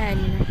pig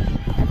pen.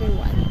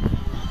 Everyone,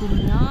 do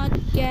not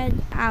get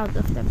out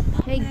of the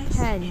pig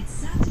pen.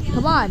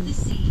 Come on.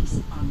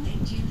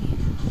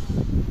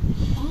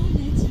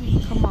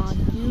 Come on,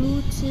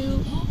 you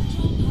two.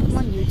 Come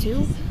on, you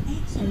two.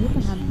 And you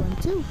can have one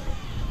too.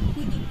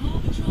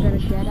 Gotta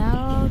get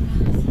out.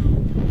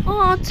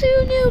 Oh,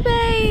 2 new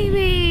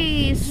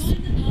babies!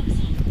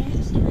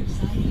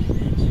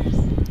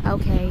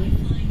 Okay,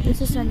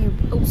 this is a new.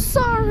 Oh,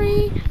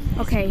 sorry!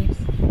 Okay,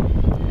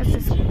 let's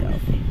just go.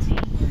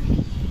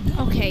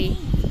 Okay.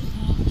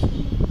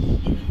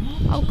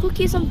 I'll cook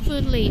you some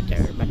food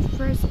later, but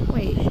first,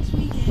 wait.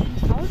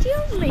 How do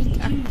you make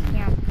a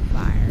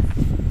campfire?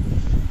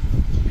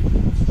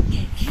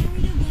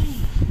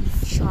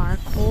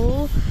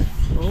 Charcoal,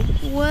 oak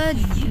wood,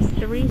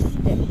 3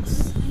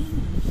 sticks.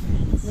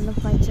 I'm gonna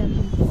find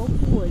some oak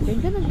wood.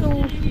 I'm gonna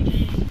go.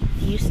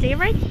 You stay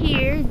right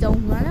here.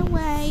 Don't run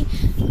away.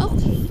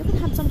 Okay, you can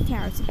have some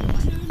carrots if you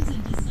want.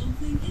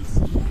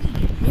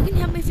 You can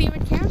have my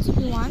favorite carrots if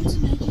you want.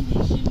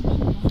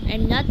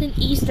 I'm not an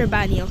Easter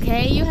bunny,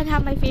 okay? You can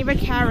have my favorite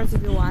carrots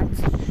if you want.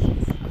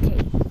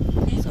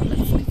 Okay, so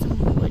let's get some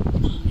wood.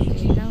 There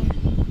you go.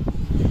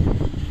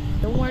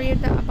 Don't worry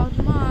about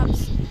the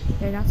mobs.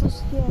 They're not so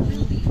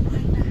scary.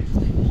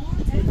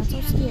 They're not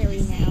so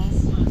scary now.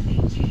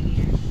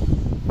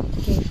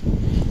 Okay,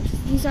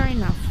 these are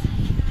enough.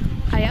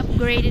 I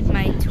upgraded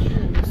my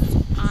tools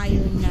to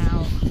iron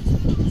now.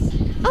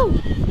 Oh,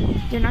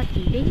 you're not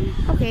eating?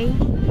 Okay,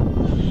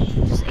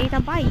 just ate a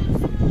bite.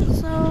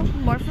 So,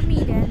 more for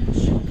me then.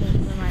 Okay,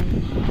 never mind.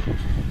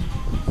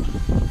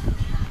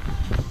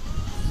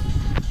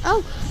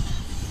 Oh!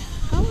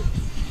 Oh!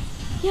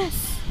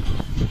 Yes!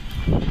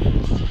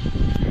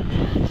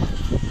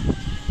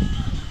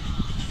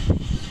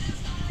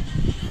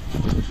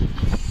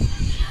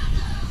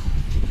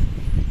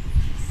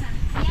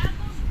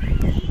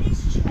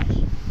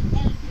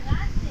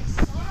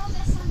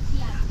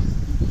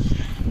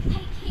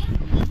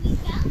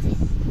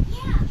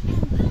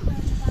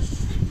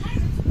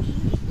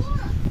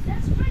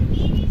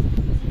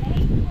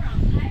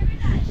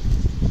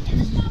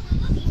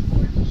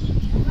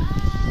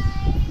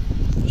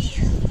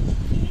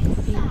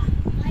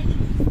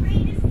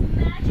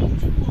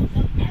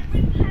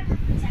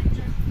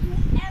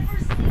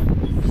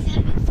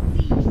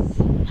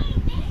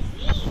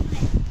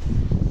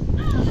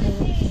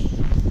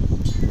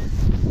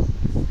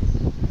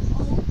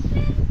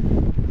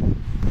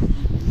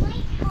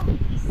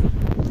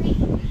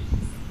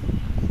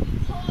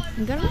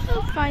 I'm gonna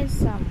go find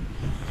some.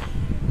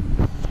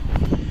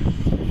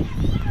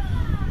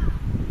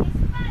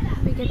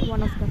 Let me get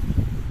one of the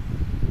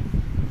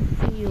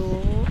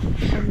fuel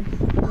and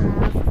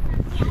grab.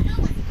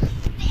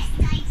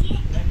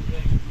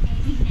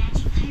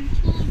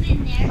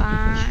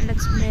 Fine,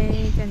 let's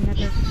make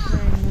another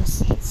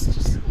furnace.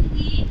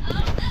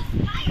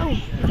 Oh,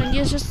 you can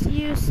just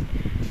use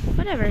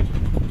whatever.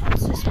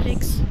 Let's just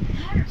fix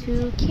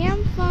 2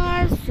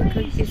 campfires to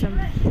cook you some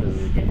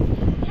food.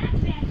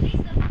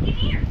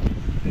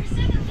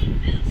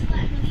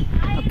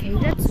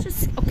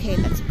 Okay,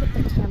 let's put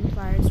the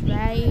campfires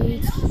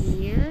right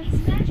here.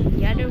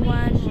 The other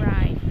one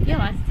right. You know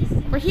what?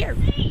 We're here.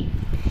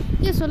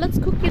 Yeah, so let's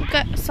cook you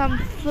some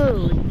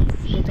food.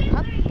 Little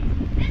cup.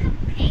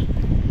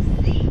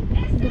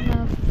 I'm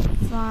gonna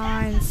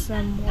find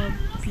some more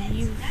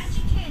beef.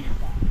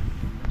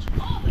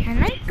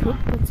 Can I cook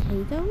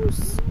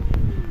potatoes?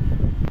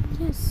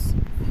 Yes.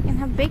 I can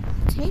have baked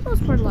potatoes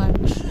for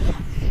lunch,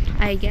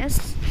 I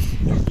guess.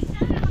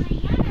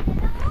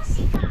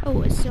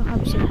 Oh, I still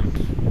have some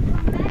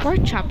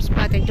pork chops,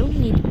 but I don't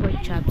need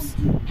pork chops.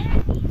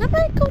 Now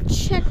I go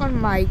check on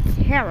my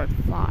carrot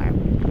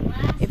farm,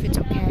 if it's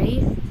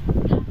okay.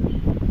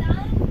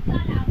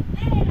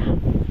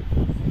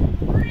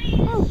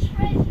 Oh.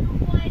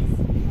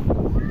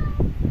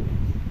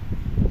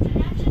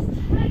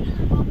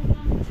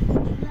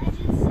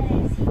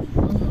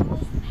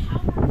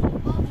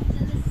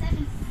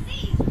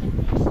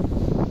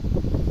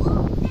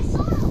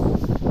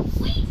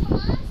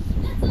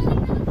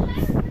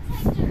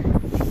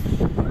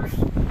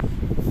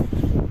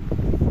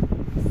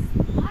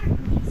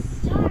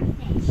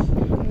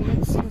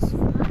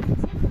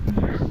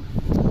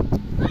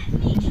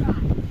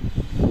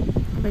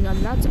 We got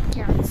lots of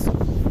carrots.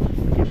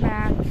 Get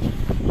back.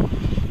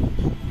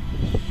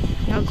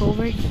 Now go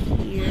over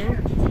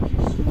here.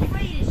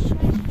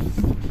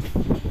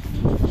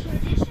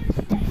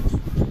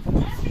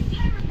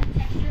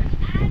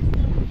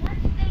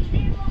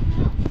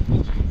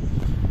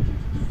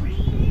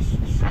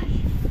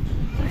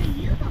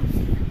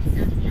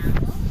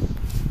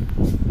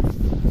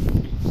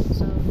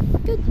 So,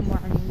 good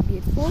morning,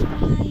 beautiful.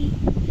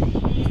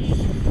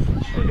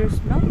 Oh, there's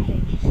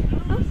nothing.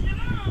 Oh.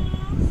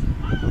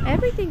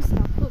 Everything's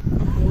not cooked.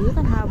 Okay, you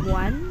can have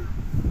one.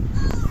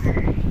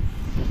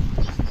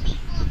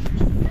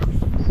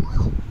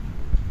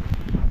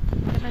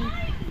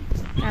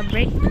 I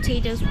break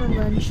potatoes for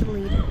lunch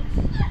later.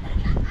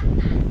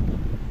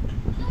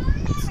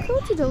 Let's go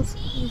to those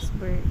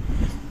icebergs.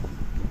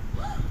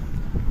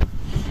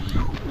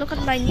 Look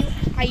at my new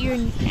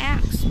iron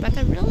axe, but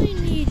I really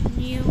need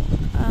new,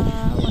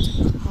 what's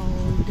it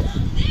called?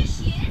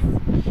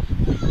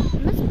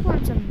 Let's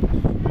plant some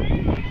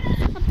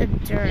of the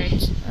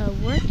dirt.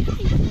 Where can I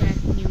plant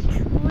new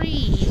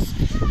trees?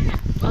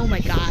 Oh my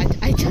god,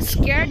 I just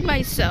scared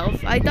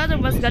myself. I thought I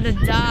was gonna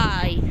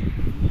die.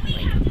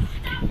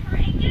 Stop her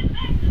and get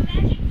back the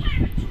magic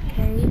pirate tool.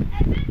 Okay.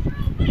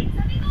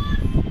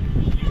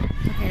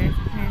 Okay,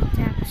 and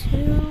tap 2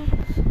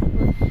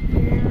 over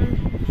here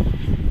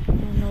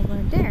and over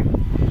there.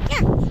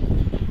 Yeah.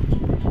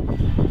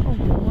 Oh,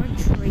 more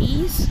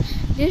trees.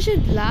 This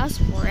should last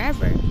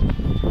forever.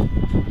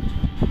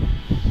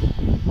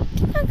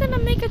 I'm gonna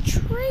make a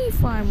tree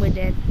farm with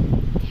it.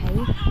 Okay.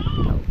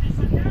 Oh,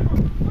 okay.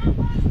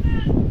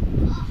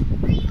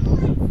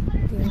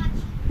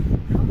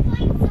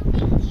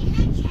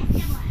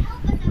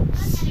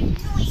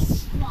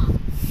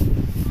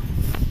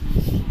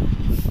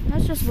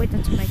 Let's just wait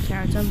until my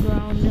carrots are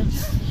grown.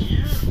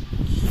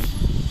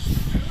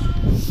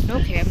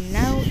 Okay, I'm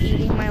now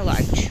eating my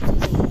lunch.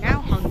 I'm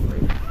now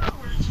hungry.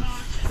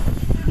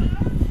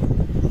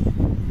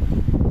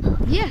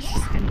 Yes,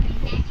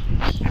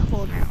 I'm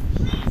full now.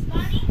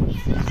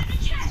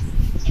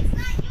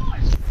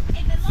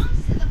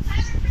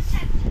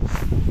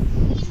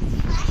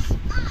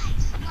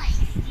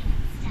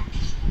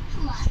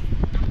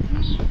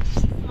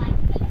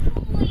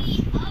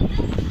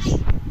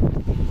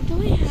 Do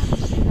I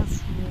have enough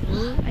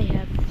wool? I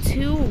have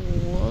 2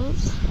 wool,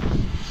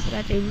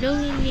 but I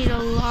really need a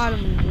lot of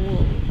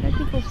wool. Let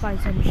me go find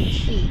some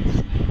sheep.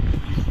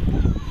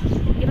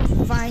 I'm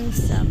gonna find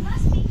some.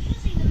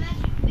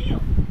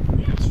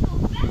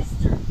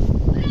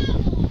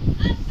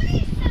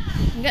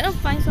 I'm gonna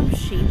find some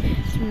sheep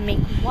to make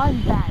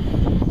 1 bag.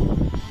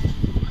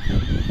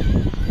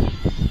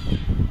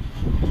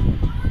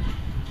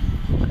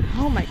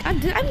 Oh my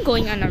god, I'm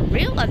going on a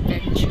real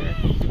adventure.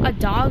 A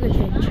dog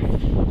adventure.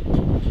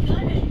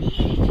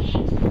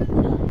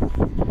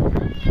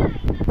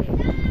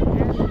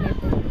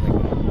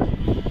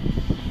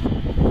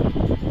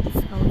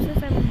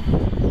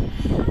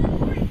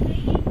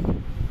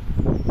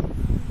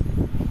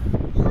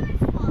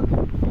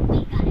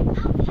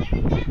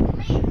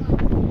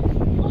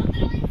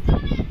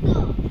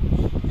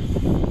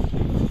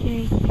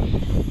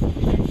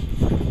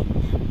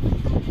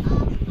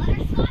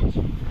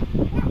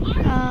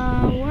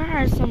 Where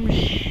are some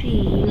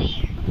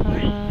sheep?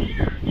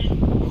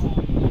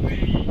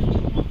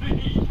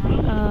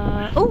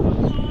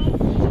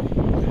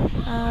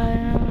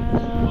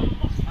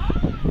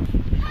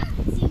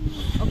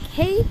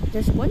 Okay,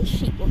 there's 1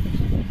 sheep over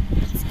here.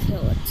 Let's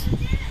kill it.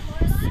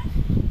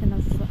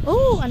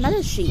 Oh,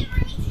 another sheep.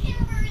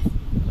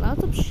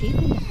 Lots of sheep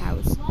in the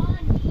house.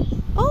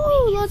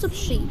 Oh, lots of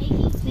sheep.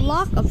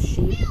 Flock of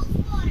sheep.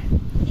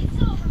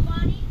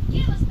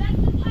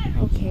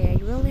 Okay,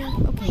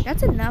 okay,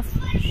 that's enough.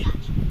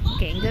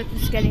 Okay,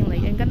 it's getting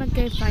late. I'm gonna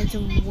go find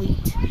some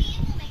wheat.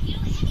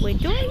 Wait,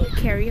 do I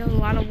carry a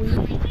lot of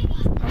wheat?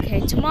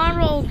 Okay,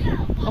 tomorrow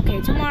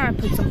I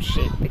put some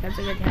sheep because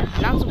I'm gonna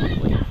have lots of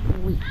wheat.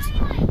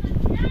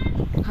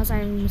 Because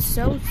I'm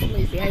so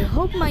sleepy. I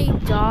hope my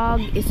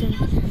dog isn't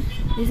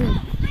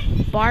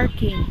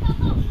barking.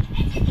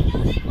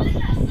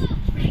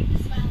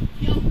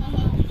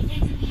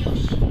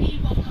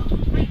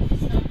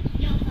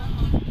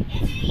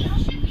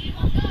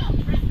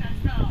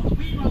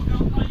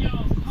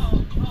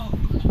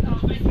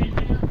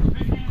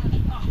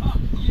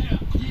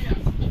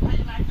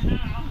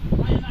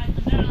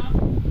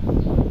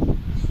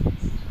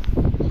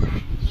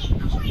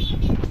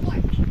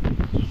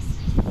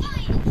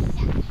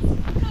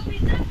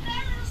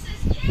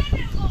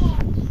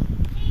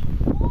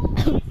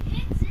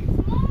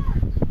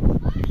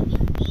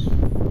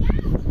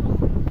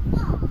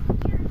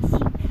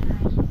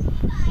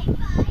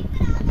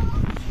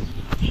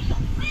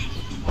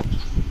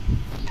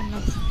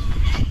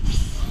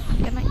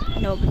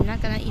 No, but I'm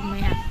not gonna eat my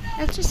apple.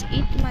 Let's just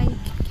eat my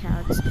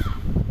carrots.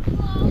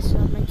 So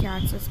my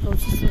carrots, let's go to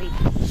sleep.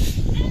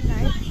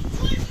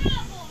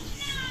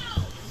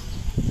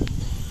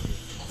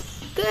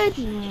 Good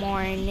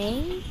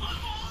morning.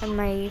 And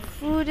my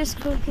food is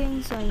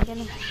cooking, so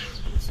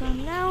so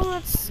now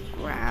let's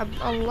grab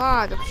a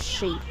lot of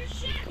sheep.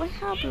 Do I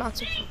have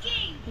lots of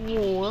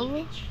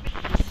wool?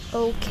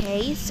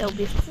 Okay, so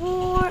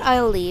before I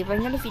leave,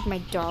 I'm gonna feed my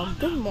dog.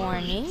 Good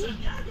morning.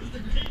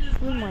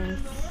 Good morning,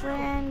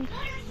 friend.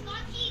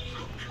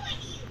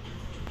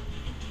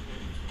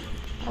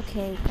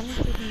 Okay, gonna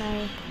feed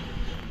my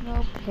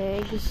little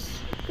pigs.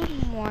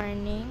 Good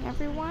morning,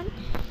 everyone.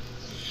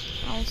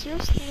 How's your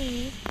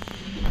sleep?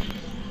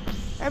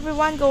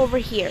 Everyone, go over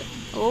here.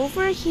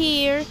 Over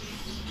here.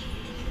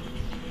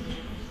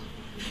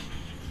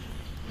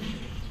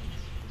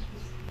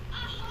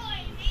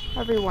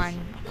 Everyone.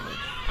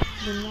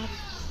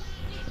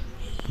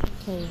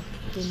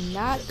 Do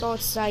not go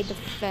outside the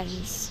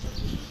fence.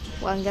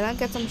 Well, I'm gonna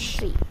get some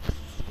sheep.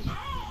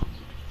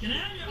 Can I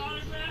have your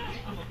autograph?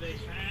 I'm a big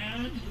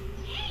fan.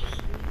 Hey,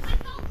 I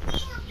thought we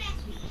were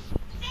besties.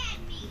 Bad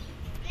me.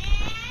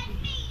 Bad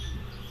me.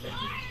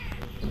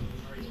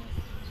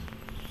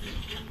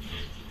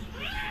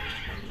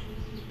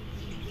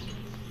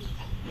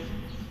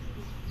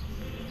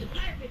 The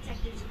Pirate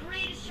Protector's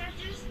greatest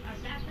treasures are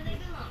back where they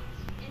belong.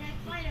 And I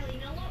finally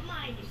know what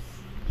mine is.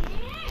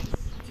 Yes,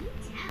 do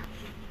tell.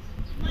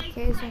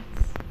 Okay, so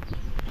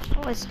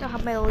oh, I still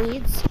have my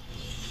leads.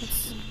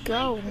 Let's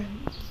go.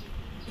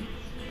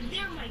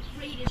 They're my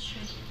greatest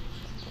treasure.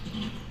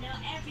 Now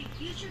every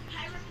future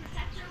pirate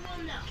protector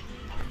will know.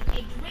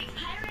 A great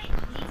pirate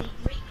needs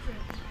a great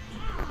crew.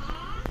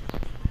 Aww.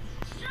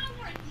 Strong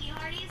work, me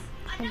hearties.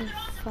 Another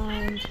awesome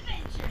pirate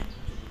adventure.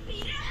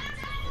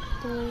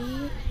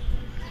 Three.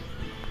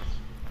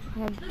 I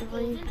have 3,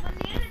 4,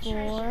 5,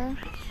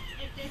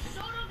 6,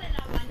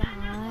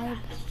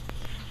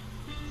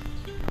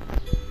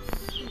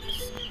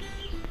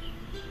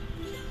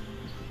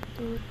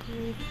 2,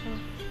 3, 4.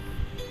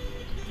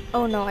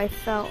 Oh no, I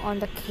fell on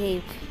the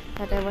cave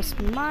that I was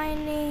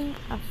mining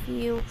a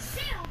few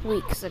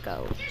weeks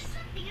ago. There's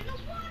something in the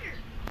water.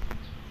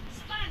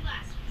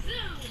 Spyglass,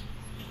 zoom.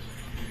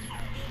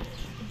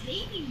 A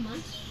baby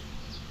monkey?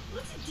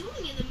 What's it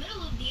doing in the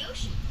middle of the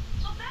ocean?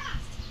 Oh,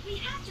 fast! We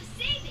have to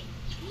save it.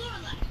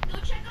 Lorelai, go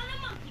check on the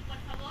monkey, por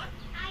favor.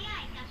 Aye,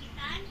 aye,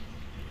 Capitan.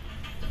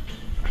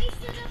 Race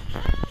to the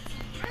boat,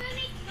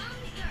 early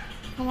bunker.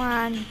 Come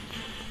on.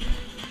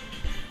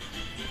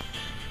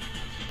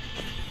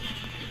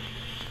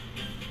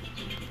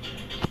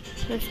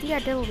 Christy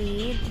at the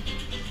lead.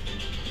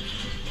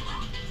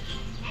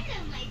 Hello,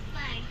 my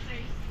flying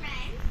first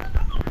friend.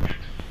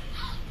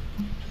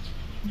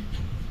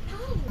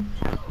 Oh,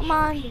 Come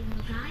on. okay,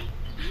 little guy.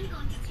 I'm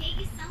going to take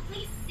you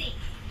someplace safe.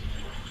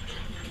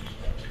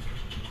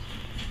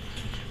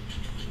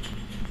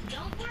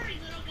 Don't worry,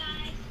 little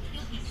guy.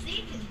 You'll be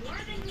safe in more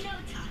than no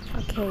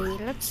time.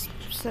 Okay, let's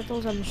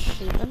settle some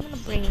sheep. I'm gonna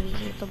bring a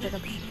little bit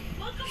of sheep.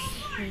 Welcome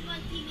aboard,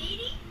 monkey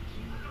matey.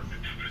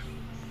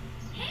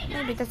 Hey,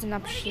 guys, Maybe that's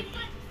enough where sheep. you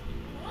went?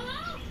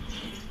 Whoa!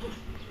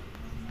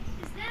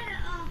 Is that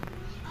a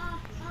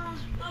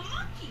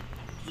monkey?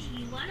 Do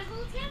you want to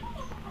hold him?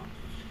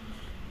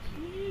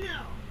 No,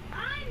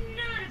 I'm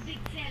not a big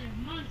fan of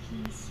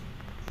monkeys.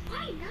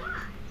 Why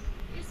not?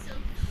 They're so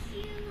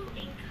cute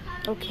and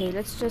cuddly. Okay,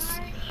 let's just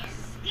smart and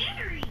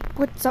scary.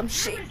 put some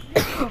sheep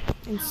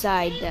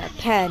inside the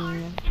pen.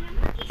 And a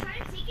monkey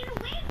tried to take it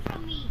away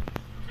from me.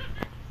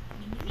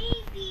 Maybe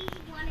he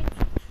wanted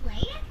to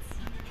play it?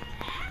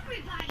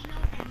 Everybody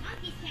knows that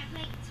monkeys can't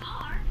play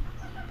guitar.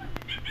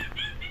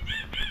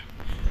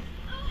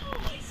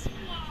 Ahoy,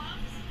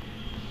 squabs!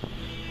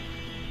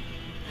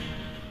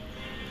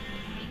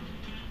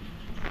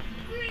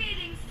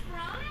 Greetings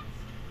from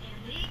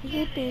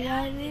Yippee,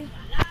 Enrique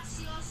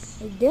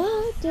Palacios.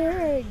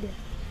 Adultered.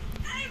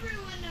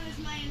 Everyone knows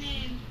my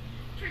name.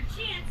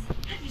 Perchance,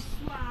 have you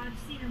swabs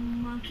seen a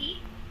monkey?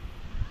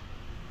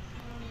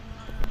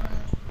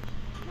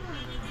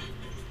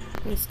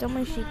 Okay, still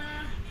my sheep.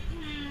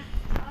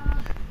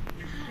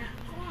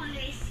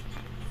 Caracoles.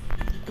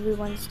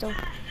 Everyone's still.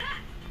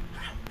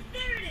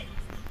 There it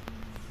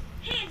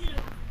is. Hand it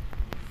over.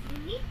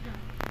 Bonito,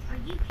 are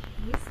you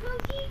his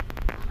monkey?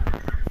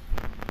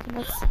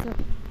 Let's go.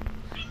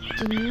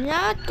 Do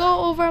not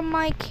go over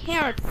my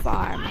carrot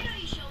farm. Why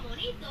don't you show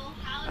Bonito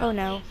how to Oh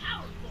no. play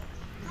power chord?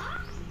 Huh?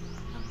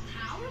 A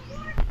power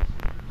chord?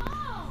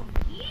 Oh,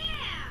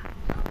 yeah.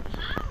 A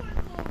power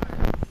chord.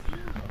 You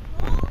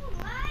go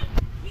like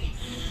this.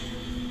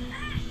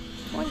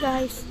 Come on,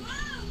 guys.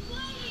 Whoa,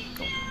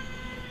 Bonito.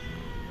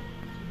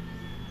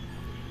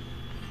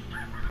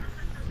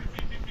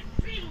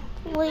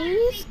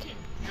 Please.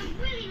 I'm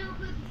really no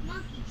good with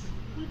monkeys.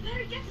 We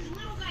better get this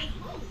little guy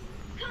home.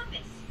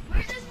 Compass,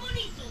 where does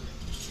Monito live?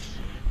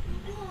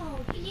 Oh,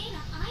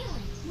 Banana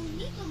Island.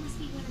 Monito must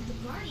be one of the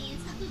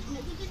guardians of the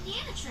golden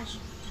banana treasure.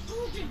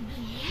 Golden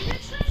banana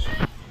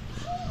treasure?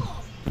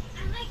 Cool.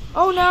 I like.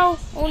 Oh no.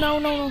 Oh no,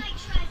 no, I no. like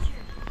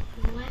treasure.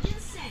 The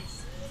legend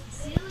says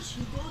sailors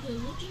who go there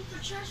looking for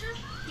treasure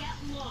get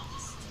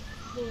lost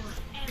forever.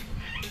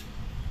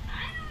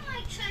 I don't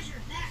like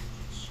treasure that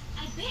much.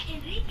 I bet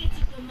Enrique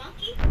took the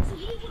monkey so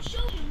he will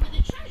show him where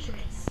the treasure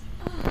is.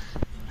 Ugh,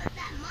 but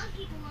that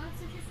monkey belongs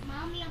to his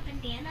mommy on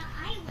Banana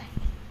Island.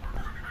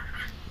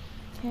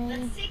 Okay.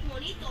 Let's take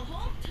Monito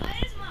home to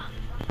his mom.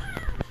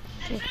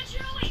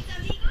 Adventure awaits,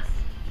 amigos.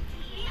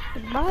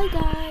 Goodbye,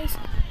 guys.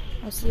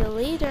 I'll see you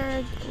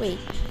later. Wait.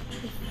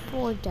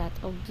 Before that,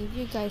 I'll give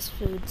you guys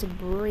food to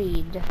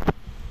breed.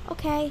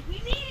 Okay. We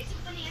made it to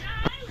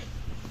Banana Island.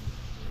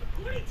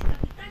 According to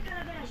Capitan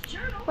Calavera's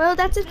journal. Well,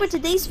 that's it for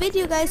today's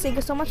video, guys. Thank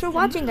you so much for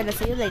watching. Gonna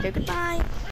see you later. Goodbye.